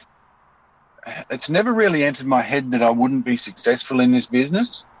me, it's never really entered my head that I wouldn't be successful in this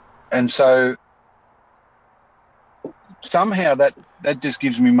business. And so somehow that just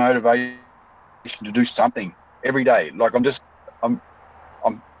gives me motivation to do something every day. Like as an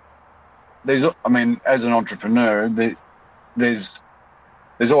entrepreneur, there's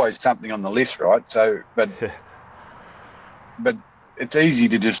always something on the list, right? So, but it's easy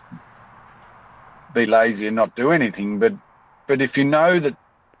to just be lazy and not do anything. But if you know that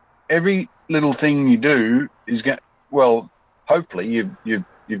every little thing you do is hopefully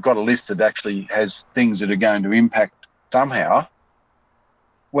you've got a list that actually has things that are going to impact somehow.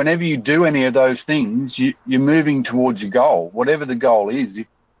 Whenever you do any of those things, you're moving towards your goal, whatever the goal is. If,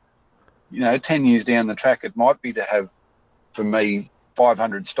 10 years down the track, it might be to have, for me,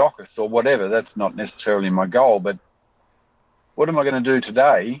 500 stockists or whatever. That's not necessarily my goal, but what am I going to do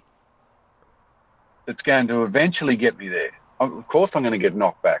today that's going to eventually get me there? Of course I'm going to get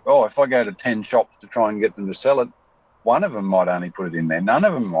knocked back. Oh, if I go to 10 shops to try and get them to sell it, one of them might only put it in there. None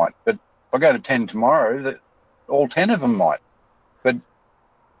of them might. But if I go to 10 tomorrow, all 10 of them might. But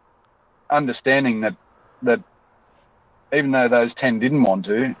understanding that even though those 10 didn't want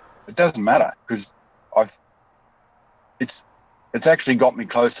to, it doesn't matter, because it's actually got me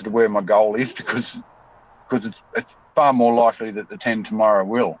closer to where my goal is, because it's far more likely that the 10 tomorrow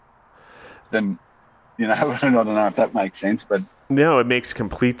will than, I don't know if that makes sense, but no, it makes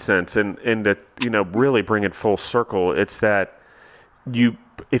complete sense. And to, really bring it full circle, it's that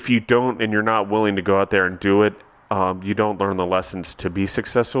if you don't, and you're not willing to go out there and do it, you don't learn the lessons to be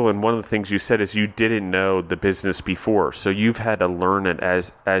successful. And one of the things you said is you didn't know the business before, so you've had to learn it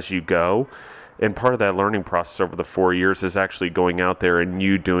as you go. And part of that learning process over the 4 years is actually going out there and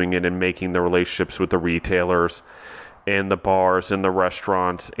you doing it and making the relationships with the retailers and the bars and the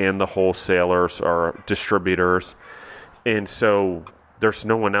restaurants and the wholesalers or distributors. And so there's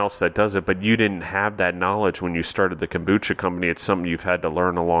no one else that does it, but you didn't have that knowledge when you started the kombucha company. It's something you've had to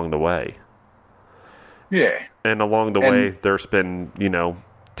learn along the way. Yeah. And along the way, there's been,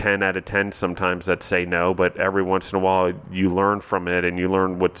 10 out of 10 sometimes that say no, but every once in a while you learn from it and you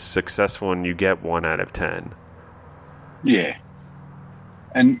learn what's successful and you get 1 out of 10. Yeah.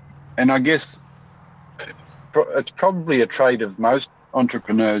 And I guess it's probably a trait of most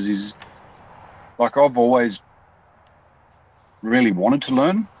entrepreneurs is, like, I've always really wanted to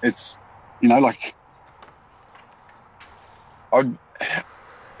learn. It's,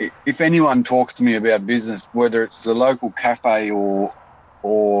 if anyone talks to me about business, whether it's the local cafe or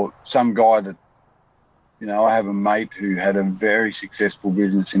some guy that, I have a mate who had a very successful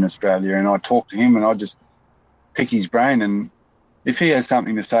business in Australia, and I talk to him and I just pick his brain, and if he has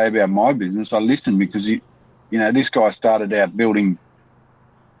something to say about my business, I listen, because this guy started out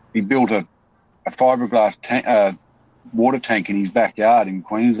he built a fiberglass water tank in his backyard in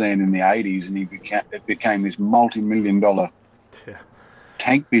Queensland in the 80s, and it became this multi-million-dollar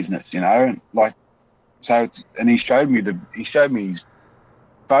tank business, and he showed me his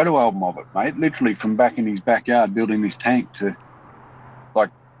photo album of it, mate, literally from back in his backyard building this tank to like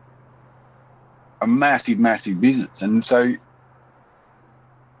a massive, massive business. And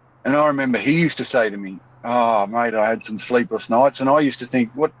I remember he used to say to me, "Oh, mate, I had some sleepless nights," and I used to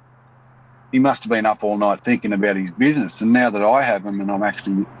think, what, he must have been up all night thinking about his business. And now that I have him and I'm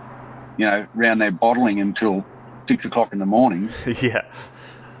actually, round there bottling until 6 o'clock in the morning, yeah,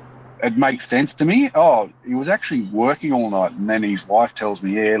 it makes sense to me. Oh, he was actually working all night. And then his wife tells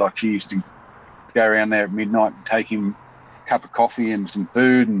me, like she used to go around there at midnight and take him a cup of coffee and some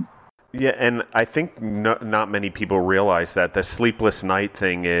food. And yeah, and I think not many people realize that the sleepless night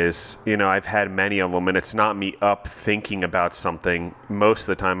thing is, I've had many of them, and it's not me up thinking about something most of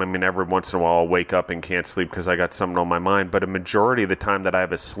the time. I mean, every once in a while I'll wake up and can't sleep because I got something on my mind, but a majority of the time that I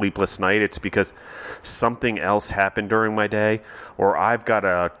have a sleepless night, it's because something else happened during my day, or I've got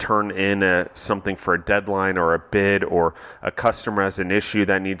to turn in something for a deadline or a bid, or a customer has an issue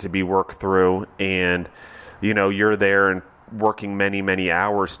that needs to be worked through, and, you're there and working many, many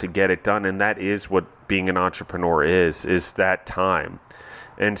hours to get it done. And that is what being an entrepreneur is that time.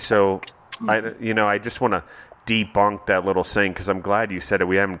 And so I just want to debunk that little saying, because I'm glad you said it.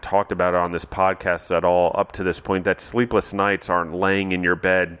 We haven't talked about it on this podcast at all up to this point, that sleepless nights aren't laying in your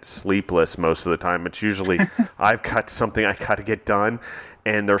bed sleepless most of the time. It's usually I've got something I got to get done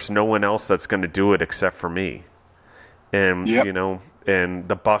and there's no one else that's going to do it except for me. And and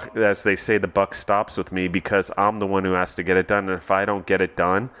the buck, as they say, the buck stops with me, because I'm the one who has to get it done. And if I don't get it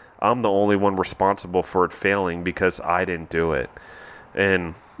done, I'm the only one responsible for it failing because I didn't do it.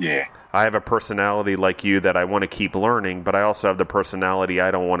 And I have a personality like you that I want to keep learning, but I also have the personality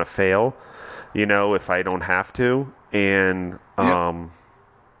I don't want to fail, if I don't have to. And,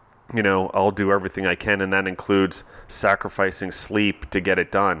 I'll do everything I can, and that includes sacrificing sleep to get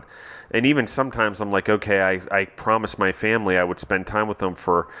it done. And even sometimes I'm like, okay, I promised my family I would spend time with them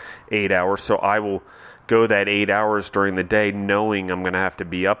for 8 hours, so I will go that 8 hours during the day knowing I'm going to have to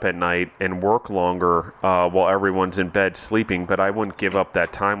be up at night and work longer while everyone's in bed sleeping, but I wouldn't give up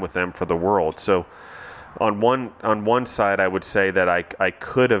that time with them for the world. So on one side, I would say that I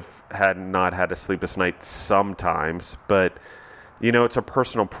could have not had a sleepless night sometimes, but it's a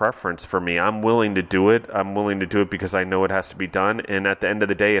personal preference for me. I'm willing to do it. I'm willing to do it because I know it has to be done. And at the end of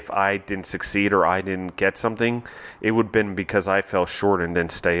the day, if I didn't succeed or I didn't get something, it would have been because I fell short and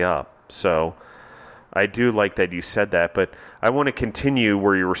didn't stay up. So I do like that you said that. But I want to continue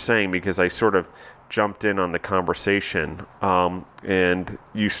where you were saying, because I sort of jumped in on the conversation. And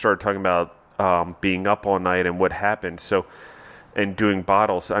you started talking about being up all night and what happened. So, and doing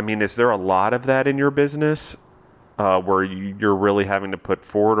bottles. I mean, is there a lot of that in your business? Where you're really having to put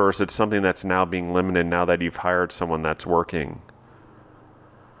forward, or is it something that's now being limited now that you've hired someone that's working?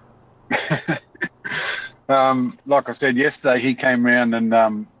 Like I said yesterday, he came around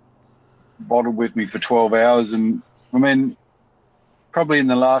and bottled with me for 12 hours. And I mean, probably in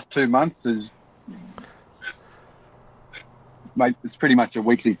the last 2 months, mate, it's pretty much a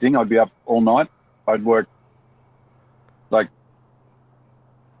weekly thing. I'd be up all night. I'd work like,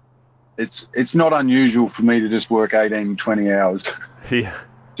 it's not unusual for me to just work 18, 20 hours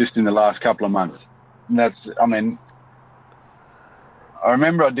just in the last couple of months. And I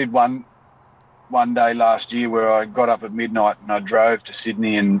remember I did one one day last year where I got up at midnight and I drove to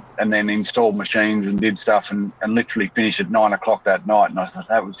Sydney and then installed machines and did stuff and literally finished at 9 o'clock that night. And I thought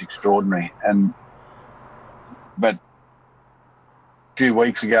that was extraordinary. But a few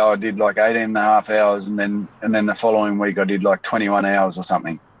weeks ago I did like 18 and a half hours and then the following week I did like 21 hours or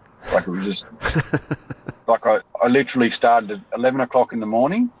something. Like it was just like I literally started at 11 o'clock in the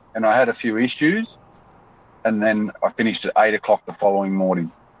morning and I had a few issues and then I finished at 8 o'clock the following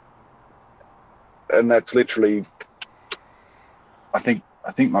morning. And that's literally, I think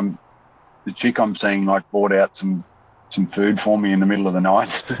the chick I'm seeing like bought out some food for me in the middle of the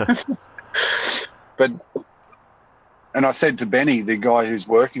night. And I said to Benny, the guy who's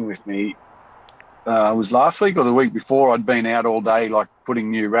working with me, it was last week or the week before, I'd been out all day like putting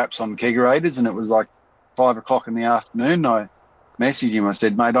new wraps on kegerators and it was like 5 o'clock in the afternoon. I messaged him, I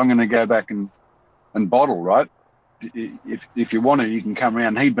said, mate, I'm going to go back and bottle, right? If you want to, you can come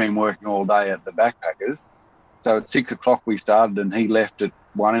around. He'd been working all day at the Backpackers. So at 6 o'clock we started and he left at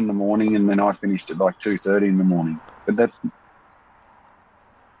 1 in the morning and then I finished at like 2:30 in the morning. But it's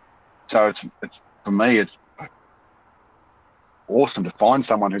for me, it's awesome to find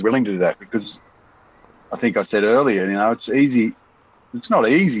someone who's willing to do that because I think I said earlier, it's easy. It's not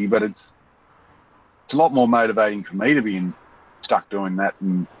easy, but it's a lot more motivating for me to be stuck doing that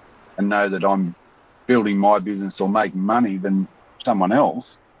and know that I'm building my business or making money than someone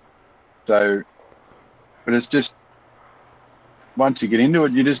else. So, but it's just, once you get into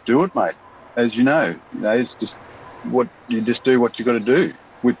it, you just do it, mate. As you know, it's just you just do what you got to do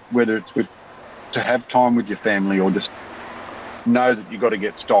whether it's to have time with your family or just know that you got to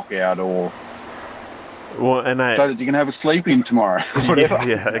get stock out or so that you can have a sleep in tomorrow.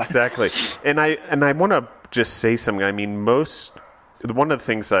 Yeah, exactly. And I want to just say something. I mean, one of the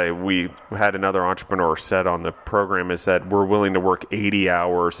things we had another entrepreneur said on the program is that we're willing to work 80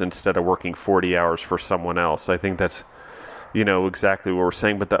 hours instead of working 40 hours for someone else. I think that's, exactly what we're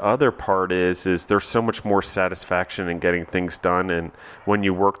saying. But the other part is there's so much more satisfaction in getting things done. And when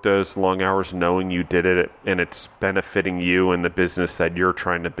you work those long hours knowing you did it and it's benefiting you and the business that you're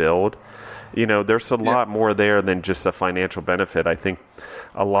trying to build, there's a lot more there than just a financial benefit. I think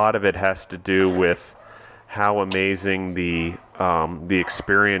a lot of it has to do with how amazing the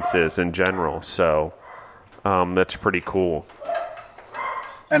experience is in general. So that's pretty cool.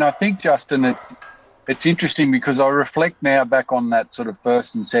 And I think, Justin, it's interesting because I reflect now back on that sort of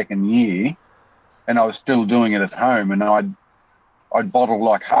first and second year, and I was still doing it at home, and I'd bottle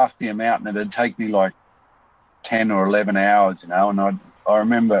like half the amount, and it'd take me like 10 or 11 hours, and I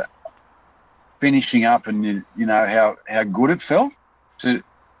remember finishing up, and how good it felt to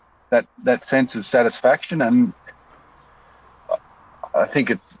that sense of satisfaction. And I think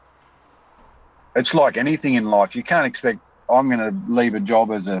it's like anything in life. You can't expect I'm going to leave a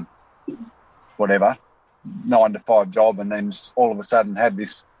job as a 9 to 5 job and then all of a sudden have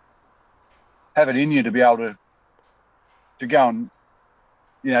it in you to be able to go and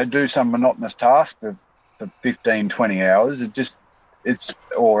do some monotonous task for 15, 20 hours.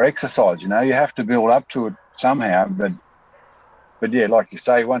 Or exercise. You have to build up to it somehow. But yeah, like you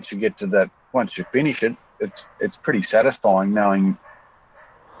say, once you get to that, once you finish it, it's pretty satisfying knowing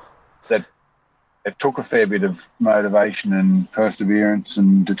that it took a fair bit of motivation and perseverance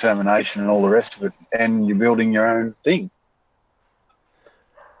and determination and all the rest of it, and you're building your own thing.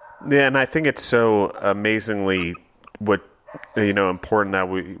 Yeah, and I think it's so amazingly important that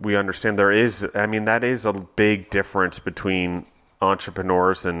we understand that is a big difference between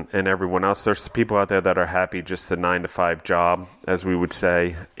entrepreneurs and everyone else. There's people out there that are happy just the 9 to 5 job, as we would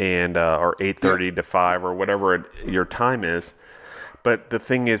say, and or 8:30 to 5 or whatever your time is. But the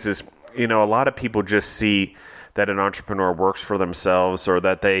thing is a lot of people just see that an entrepreneur works for themselves or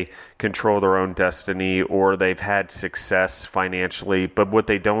that they control their own destiny or they've had success financially. But what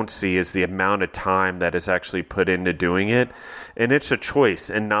they don't see is the amount of time that is actually put into doing it. And it's a choice,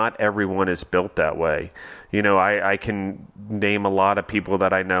 and not everyone is built that way. I can name a lot of people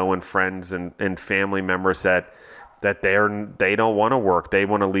that I know and friends and family members that they don't want to work. They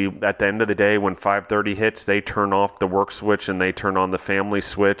want to leave at the end of the day. When 5:30 hits, they turn off the work switch and they turn on the family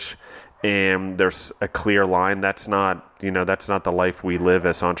switch. And there's a clear line. That's not the life we live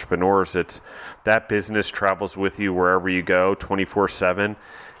as entrepreneurs. It's that business travels with you wherever you go 24/7.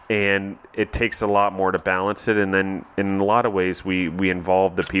 And it takes a lot more to balance it. And then in a lot of ways, we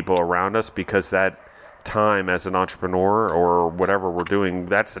involve the people around us because that time as an entrepreneur or whatever we're doing,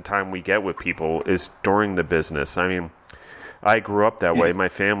 that's the time we get with people is during the business. I mean, I grew up that way. My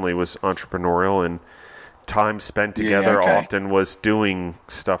family was entrepreneurial, and time spent together often was doing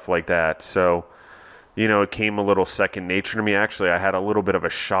stuff like that. So it came a little second nature to me. Actually, I had a little bit of a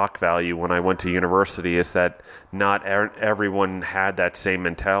shock value when I went to university, is that not everyone had that same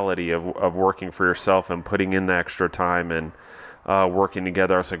mentality of working for yourself and putting in the extra time and working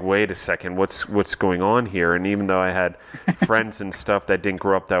together. I was like, wait a second, what's going on here? And even though I had friends and stuff that didn't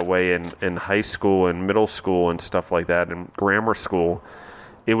grow up that way in high school and middle school and stuff like that and grammar school,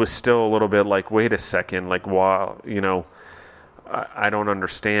 it was still a little bit like, wait a second, like, why, I don't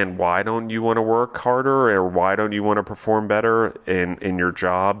understand. Why don't you want to work harder, or why don't you want to perform better in your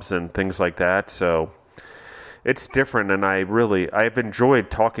jobs and things like that? So it's different, and I've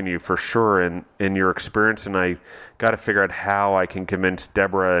enjoyed talking to you for sure in your experience, and I got to figure out how I can convince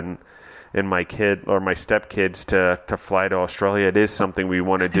Deborah and my kid or my stepkids to fly to Australia. It is something we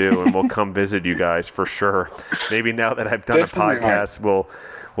want to do, and we'll come visit you guys for sure. Maybe now that I've done Definitely, a podcast,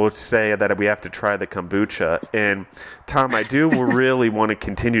 we'll say that we have to try the kombucha. And Tom, I do really want to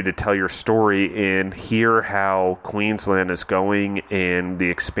continue to tell your story and hear how Queensland is going and the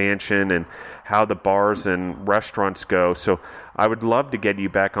expansion and how the bars and restaurants go. So I would love to get you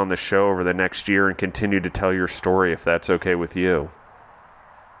back on the show over the next year and continue to tell your story, if that's okay with you.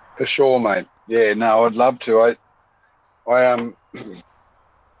 For sure, mate. Yeah, no, I'd love to.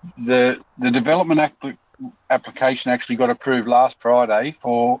 The development application actually got approved last Friday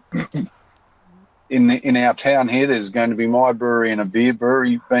for in our town here. There's going to be my brewery and a beer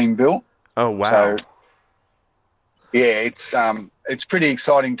brewery being built. Oh wow! So yeah, it's pretty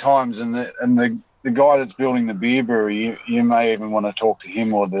exciting times, and the guy that's building the beer brewery, you may even want to talk to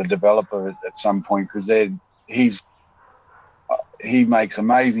him or the developer at some point, because he makes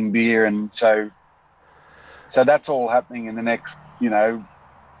amazing beer, and so that's all happening in the next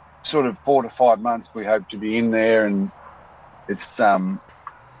sort of 4 to 5 months. We hope to be in there, and it's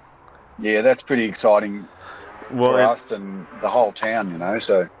that's pretty exciting for us and the whole town,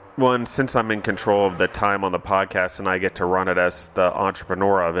 so. Well, and since I'm in control of the time on the podcast and I get to run it as the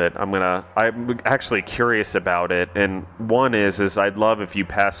entrepreneur of it, I'm actually curious about it. And one is I'd love if you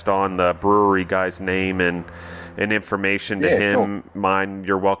passed on the brewery guy's name and information to him. Sure. Mine,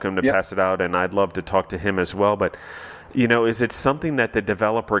 you're welcome to pass it out, and I'd love to talk to him as well. But is it something that the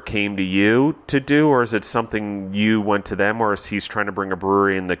developer came to you to do, or is it something you went to them, or is he's trying to bring a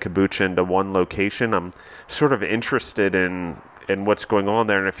brewery and the kombucha into one location? I'm sort of interested in what's going on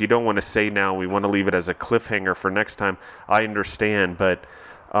there. And if you don't want to say now, we want to leave it as a cliffhanger for next time, I understand. But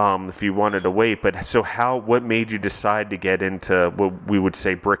if you wanted to wait. But so what made you decide to get into what we would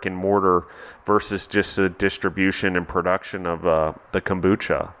say brick and mortar versus just the distribution and production of the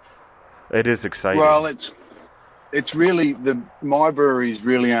kombucha? It is exciting. Well, it's really my brewery is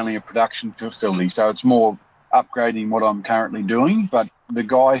really only a production facility, so it's more upgrading what I'm currently doing. But the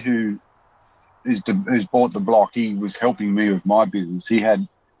guy who's bought the block, he was helping me with my business.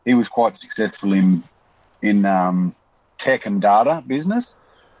 He was quite successful in tech and data business,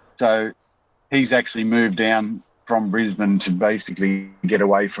 so he's actually moved down from Brisbane to basically get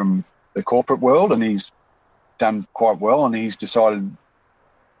away from the corporate world, and he's done quite well. And he's decided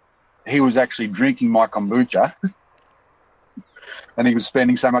he was actually drinking my kombucha. And he was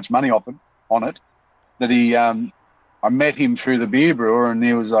spending so much money on it that I met him through the beer brewer, and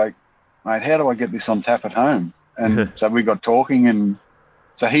he was like, mate, how do I get this on tap at home? And so we got talking, and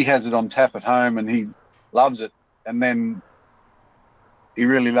so he has it on tap at home and he loves it. And then he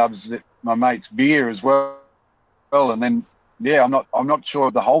really loves my mate's beer as well. And then, I'm not sure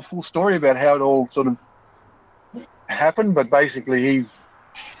of the whole full story about how it all sort of happened, but basically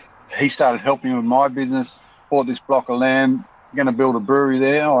he started helping with my business, bought this block of land, going to build a brewery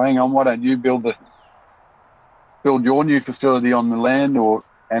there. Oh, hang on, why don't you build your new facility on the land?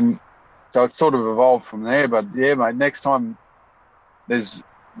 And so it sort of evolved from there. But yeah, mate, next time there's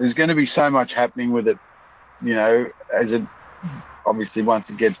going to be so much happening with it, as it obviously once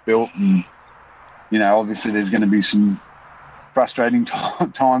it gets built, and obviously there's going to be some frustrating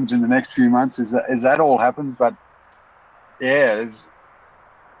times in the next few months as that all happens. But yeah,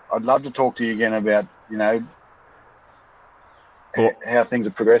 I'd love to talk to you again about how things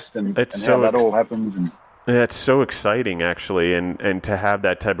have progressed and how that all happens. Yeah, it's so exciting, actually, and to have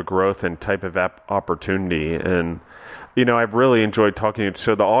that type of growth and type of opportunity. And I've really enjoyed talking.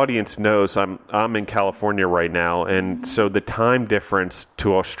 So the audience knows I'm in California right now, and so the time difference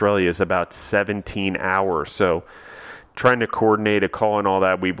to Australia is about 17 hours. So trying to coordinate a call and all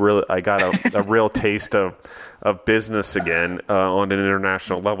that, I got a real taste of business again on an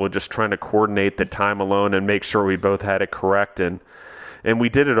international level, just trying to coordinate the time alone and make sure we both had it correct. And we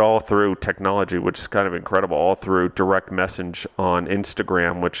did it all through technology, which is kind of incredible, all through direct message on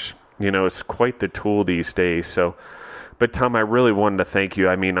Instagram, which, is quite the tool these days. So, But Tom, I really wanted to thank you.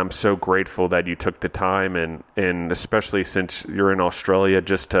 I mean, I'm so grateful that you took the time, and especially since you're in Australia,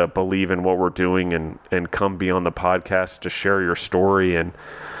 just to believe in what we're doing and come be on the podcast to share your story. And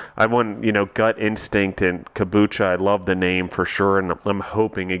I want, Gut Instinct and Kombucha, I love the name for sure, and I'm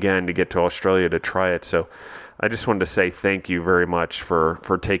hoping again to get to Australia to try it. So I just wanted to say thank you very much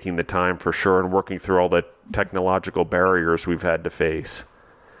for taking the time for sure and working through all the technological barriers we've had to face.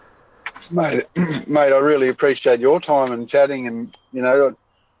 Mate, I really appreciate your time and chatting, and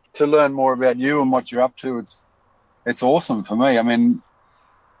to learn more about you and what you're up to. It's awesome for me. I mean,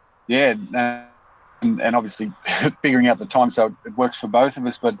 yeah, and obviously figuring out the time so it works for both of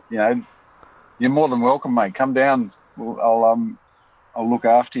us. But you're more than welcome, mate. Come down. I'll look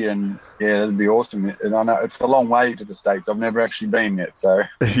after you, and yeah, it'd be awesome. And I know it's a long way to the States. I've never actually been yet, so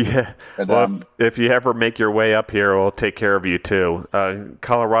yeah. But, well, if you ever make your way up here, we'll take care of you too.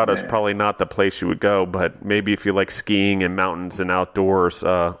 Colorado's probably not the place you would go, but maybe if you like skiing and mountains and outdoors,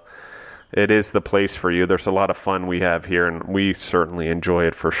 it is the place for you. There's a lot of fun we have here, and we certainly enjoy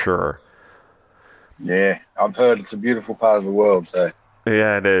it for sure. Yeah, I've heard it's a beautiful part of the world. So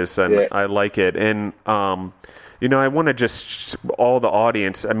yeah, it is, and I like it, and. I want to just, all the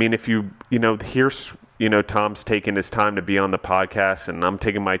audience, I mean, if here's, Tom's taking his time to be on the podcast, and I'm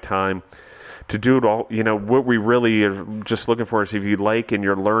taking my time to do it all. What we really are just looking for is if you like and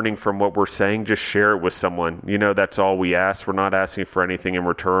you're learning from what we're saying, just share it with someone. That's all we ask. We're not asking for anything in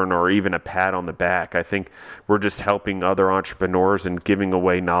return or even a pat on the back. I think we're just helping other entrepreneurs and giving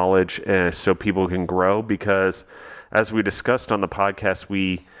away knowledge so people can grow, because as we discussed on the podcast,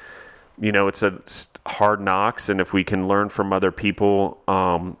 it's hard knocks, and if we can learn from other people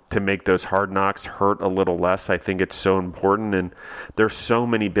to make those hard knocks hurt a little less, I think it's so important. And there's so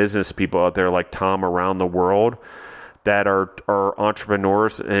many business people out there like Tom around the world that are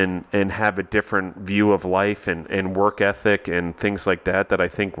entrepreneurs and have a different view of life and work ethic and things like that I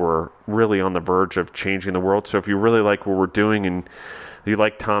think we're really on the verge of changing the world. So if you really like what we're doing and you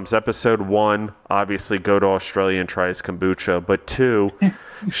like Tom's episode, 1, obviously go to Australia and try his kombucha. But 2,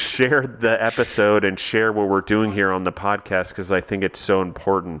 share the episode and share what we're doing here on the podcast, because I think it's so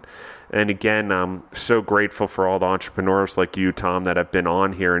important. And again, I'm so grateful for all the entrepreneurs like you, Tom, that have been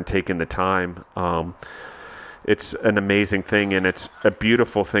on here and taken the time. It's an amazing thing, and it's a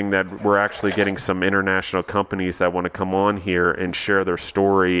beautiful thing that we're actually getting some international companies that want to come on here and share their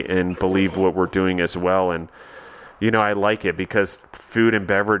story and believe what we're doing as well. And I like it because food and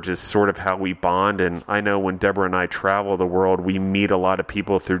beverage is sort of how we bond. And I know when Deborah and I travel the world, we meet a lot of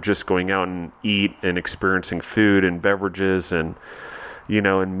people through just going out and eat and experiencing food and beverages and,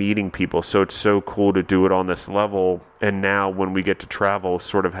 and meeting people. So it's so cool to do it on this level. And now when we get to travel,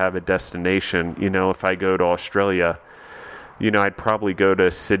 sort of have a destination, if I go to Australia, I'd probably go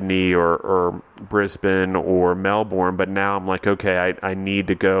to Sydney or Brisbane or Melbourne. But now I'm like, okay, I need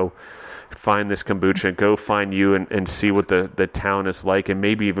to go find this kombucha, go find you and see what the town is like, and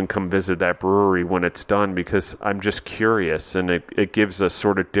maybe even come visit that brewery when it's done, because I'm just curious, and it gives a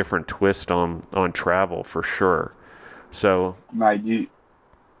sort of different twist on travel for sure. So, mate,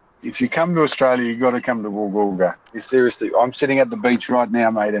 if you come to Australia, you got to come to Woolgoolga. Seriously, I'm sitting at the beach right now,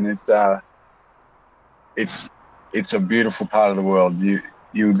 mate, and it's a beautiful part of the world.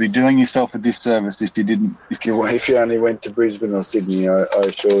 You would be doing yourself a disservice if you only went to Brisbane or Sydney. I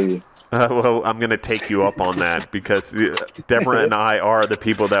assure you. Well, I'm going to take you up on that, because Deborah and I are the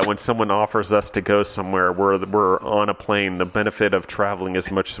people that when someone offers us to go somewhere, we're on a plane. The benefit of traveling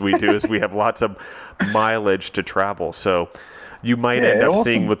as much as we do is we have lots of mileage to travel. So you might end up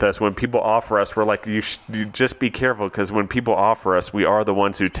seeing with us when people offer us, we're like, you just be careful, because when people offer us, we are the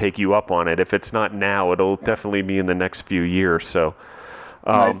ones who take you up on it. If it's not now, it'll definitely be in the next few years. So.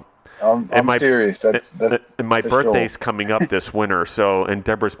 I'm serious. That's and my birthday's sure. coming up this winter, and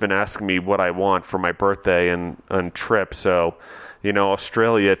Deborah's been asking me what I want for my birthday and trip. So,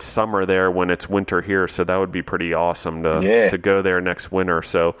 Australia, it's summer there when it's winter here, so that would be pretty awesome to go there next winter.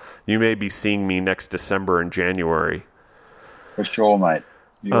 So you may be seeing me next December and January. For sure, mate.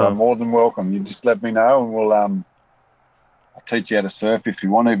 You are more than welcome. You just let me know, and we'll I'll teach you how to surf if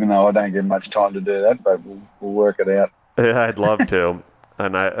you want, even though I don't get much time to do that, but we'll work it out. Yeah, I'd love to.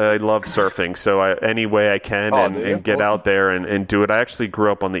 And I love surfing, so any way I can and get out there and do it. I actually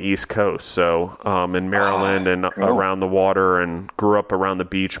grew up on the East Coast, so in Maryland and around the water, and grew up around the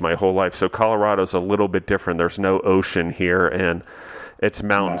beach my whole life. So Colorado's a little bit different. There's no ocean here, and it's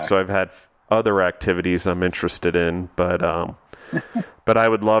mountains, so I've had other activities I'm interested in, but I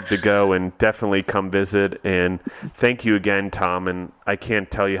would love to go and definitely come visit. And thank you again, Tom. And I can't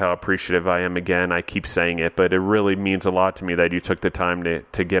tell you how appreciative I am again. I keep saying it, but it really means a lot to me that you took the time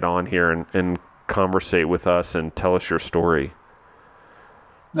to get on here and conversate with us and tell us your story.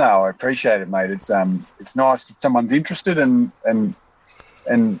 No, I appreciate it, mate. It's nice that someone's interested, and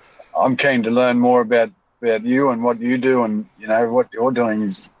I'm keen to learn more about you and what you do, and what you're doing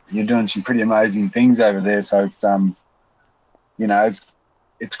is you're doing some pretty amazing things over there. So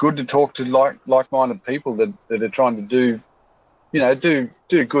it's good to talk to like-minded people that are trying to do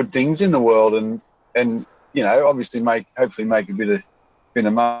good things in the world, and obviously hopefully make a bit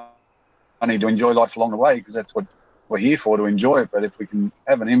of money to enjoy life along the way, because that's what we're here for, to enjoy it. But if we can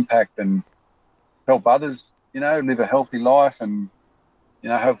have an impact and help others, live a healthy life, and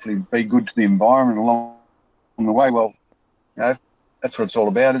hopefully be good to the environment along the way, well, that's what it's all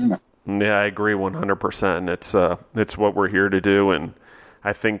about, isn't it? Yeah, I agree 100%. It's what we're here to do, and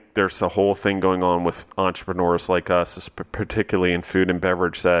I think there's a whole thing going on with entrepreneurs like us, particularly in food and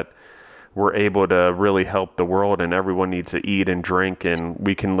beverage, that we're able to really help the world, and everyone needs to eat and drink, and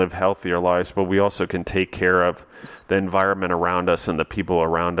we can live healthier lives, but we also can take care of the environment around us and the people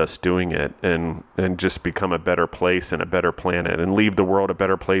around us doing it, and just become a better place and a better planet, and leave the world a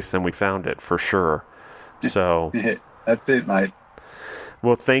better place than we found it, for sure. So yeah, that's it, mate.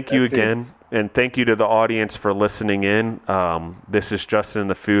 Well, thank you again. And thank you to the audience for listening in. This is Justin and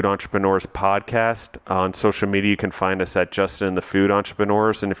the Food Entrepreneurs podcast. On social media, you can find us at Justin and the Food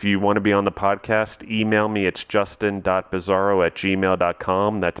Entrepreneurs. And if you want to be on the podcast, email me. It's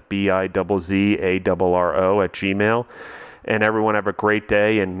justin.bizzarro@gmail.com. That's BIZZARRO@gmail. And everyone have a great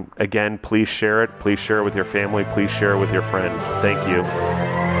day. And again, please share it. Please share it with your family. Please share it with your friends. Thank you.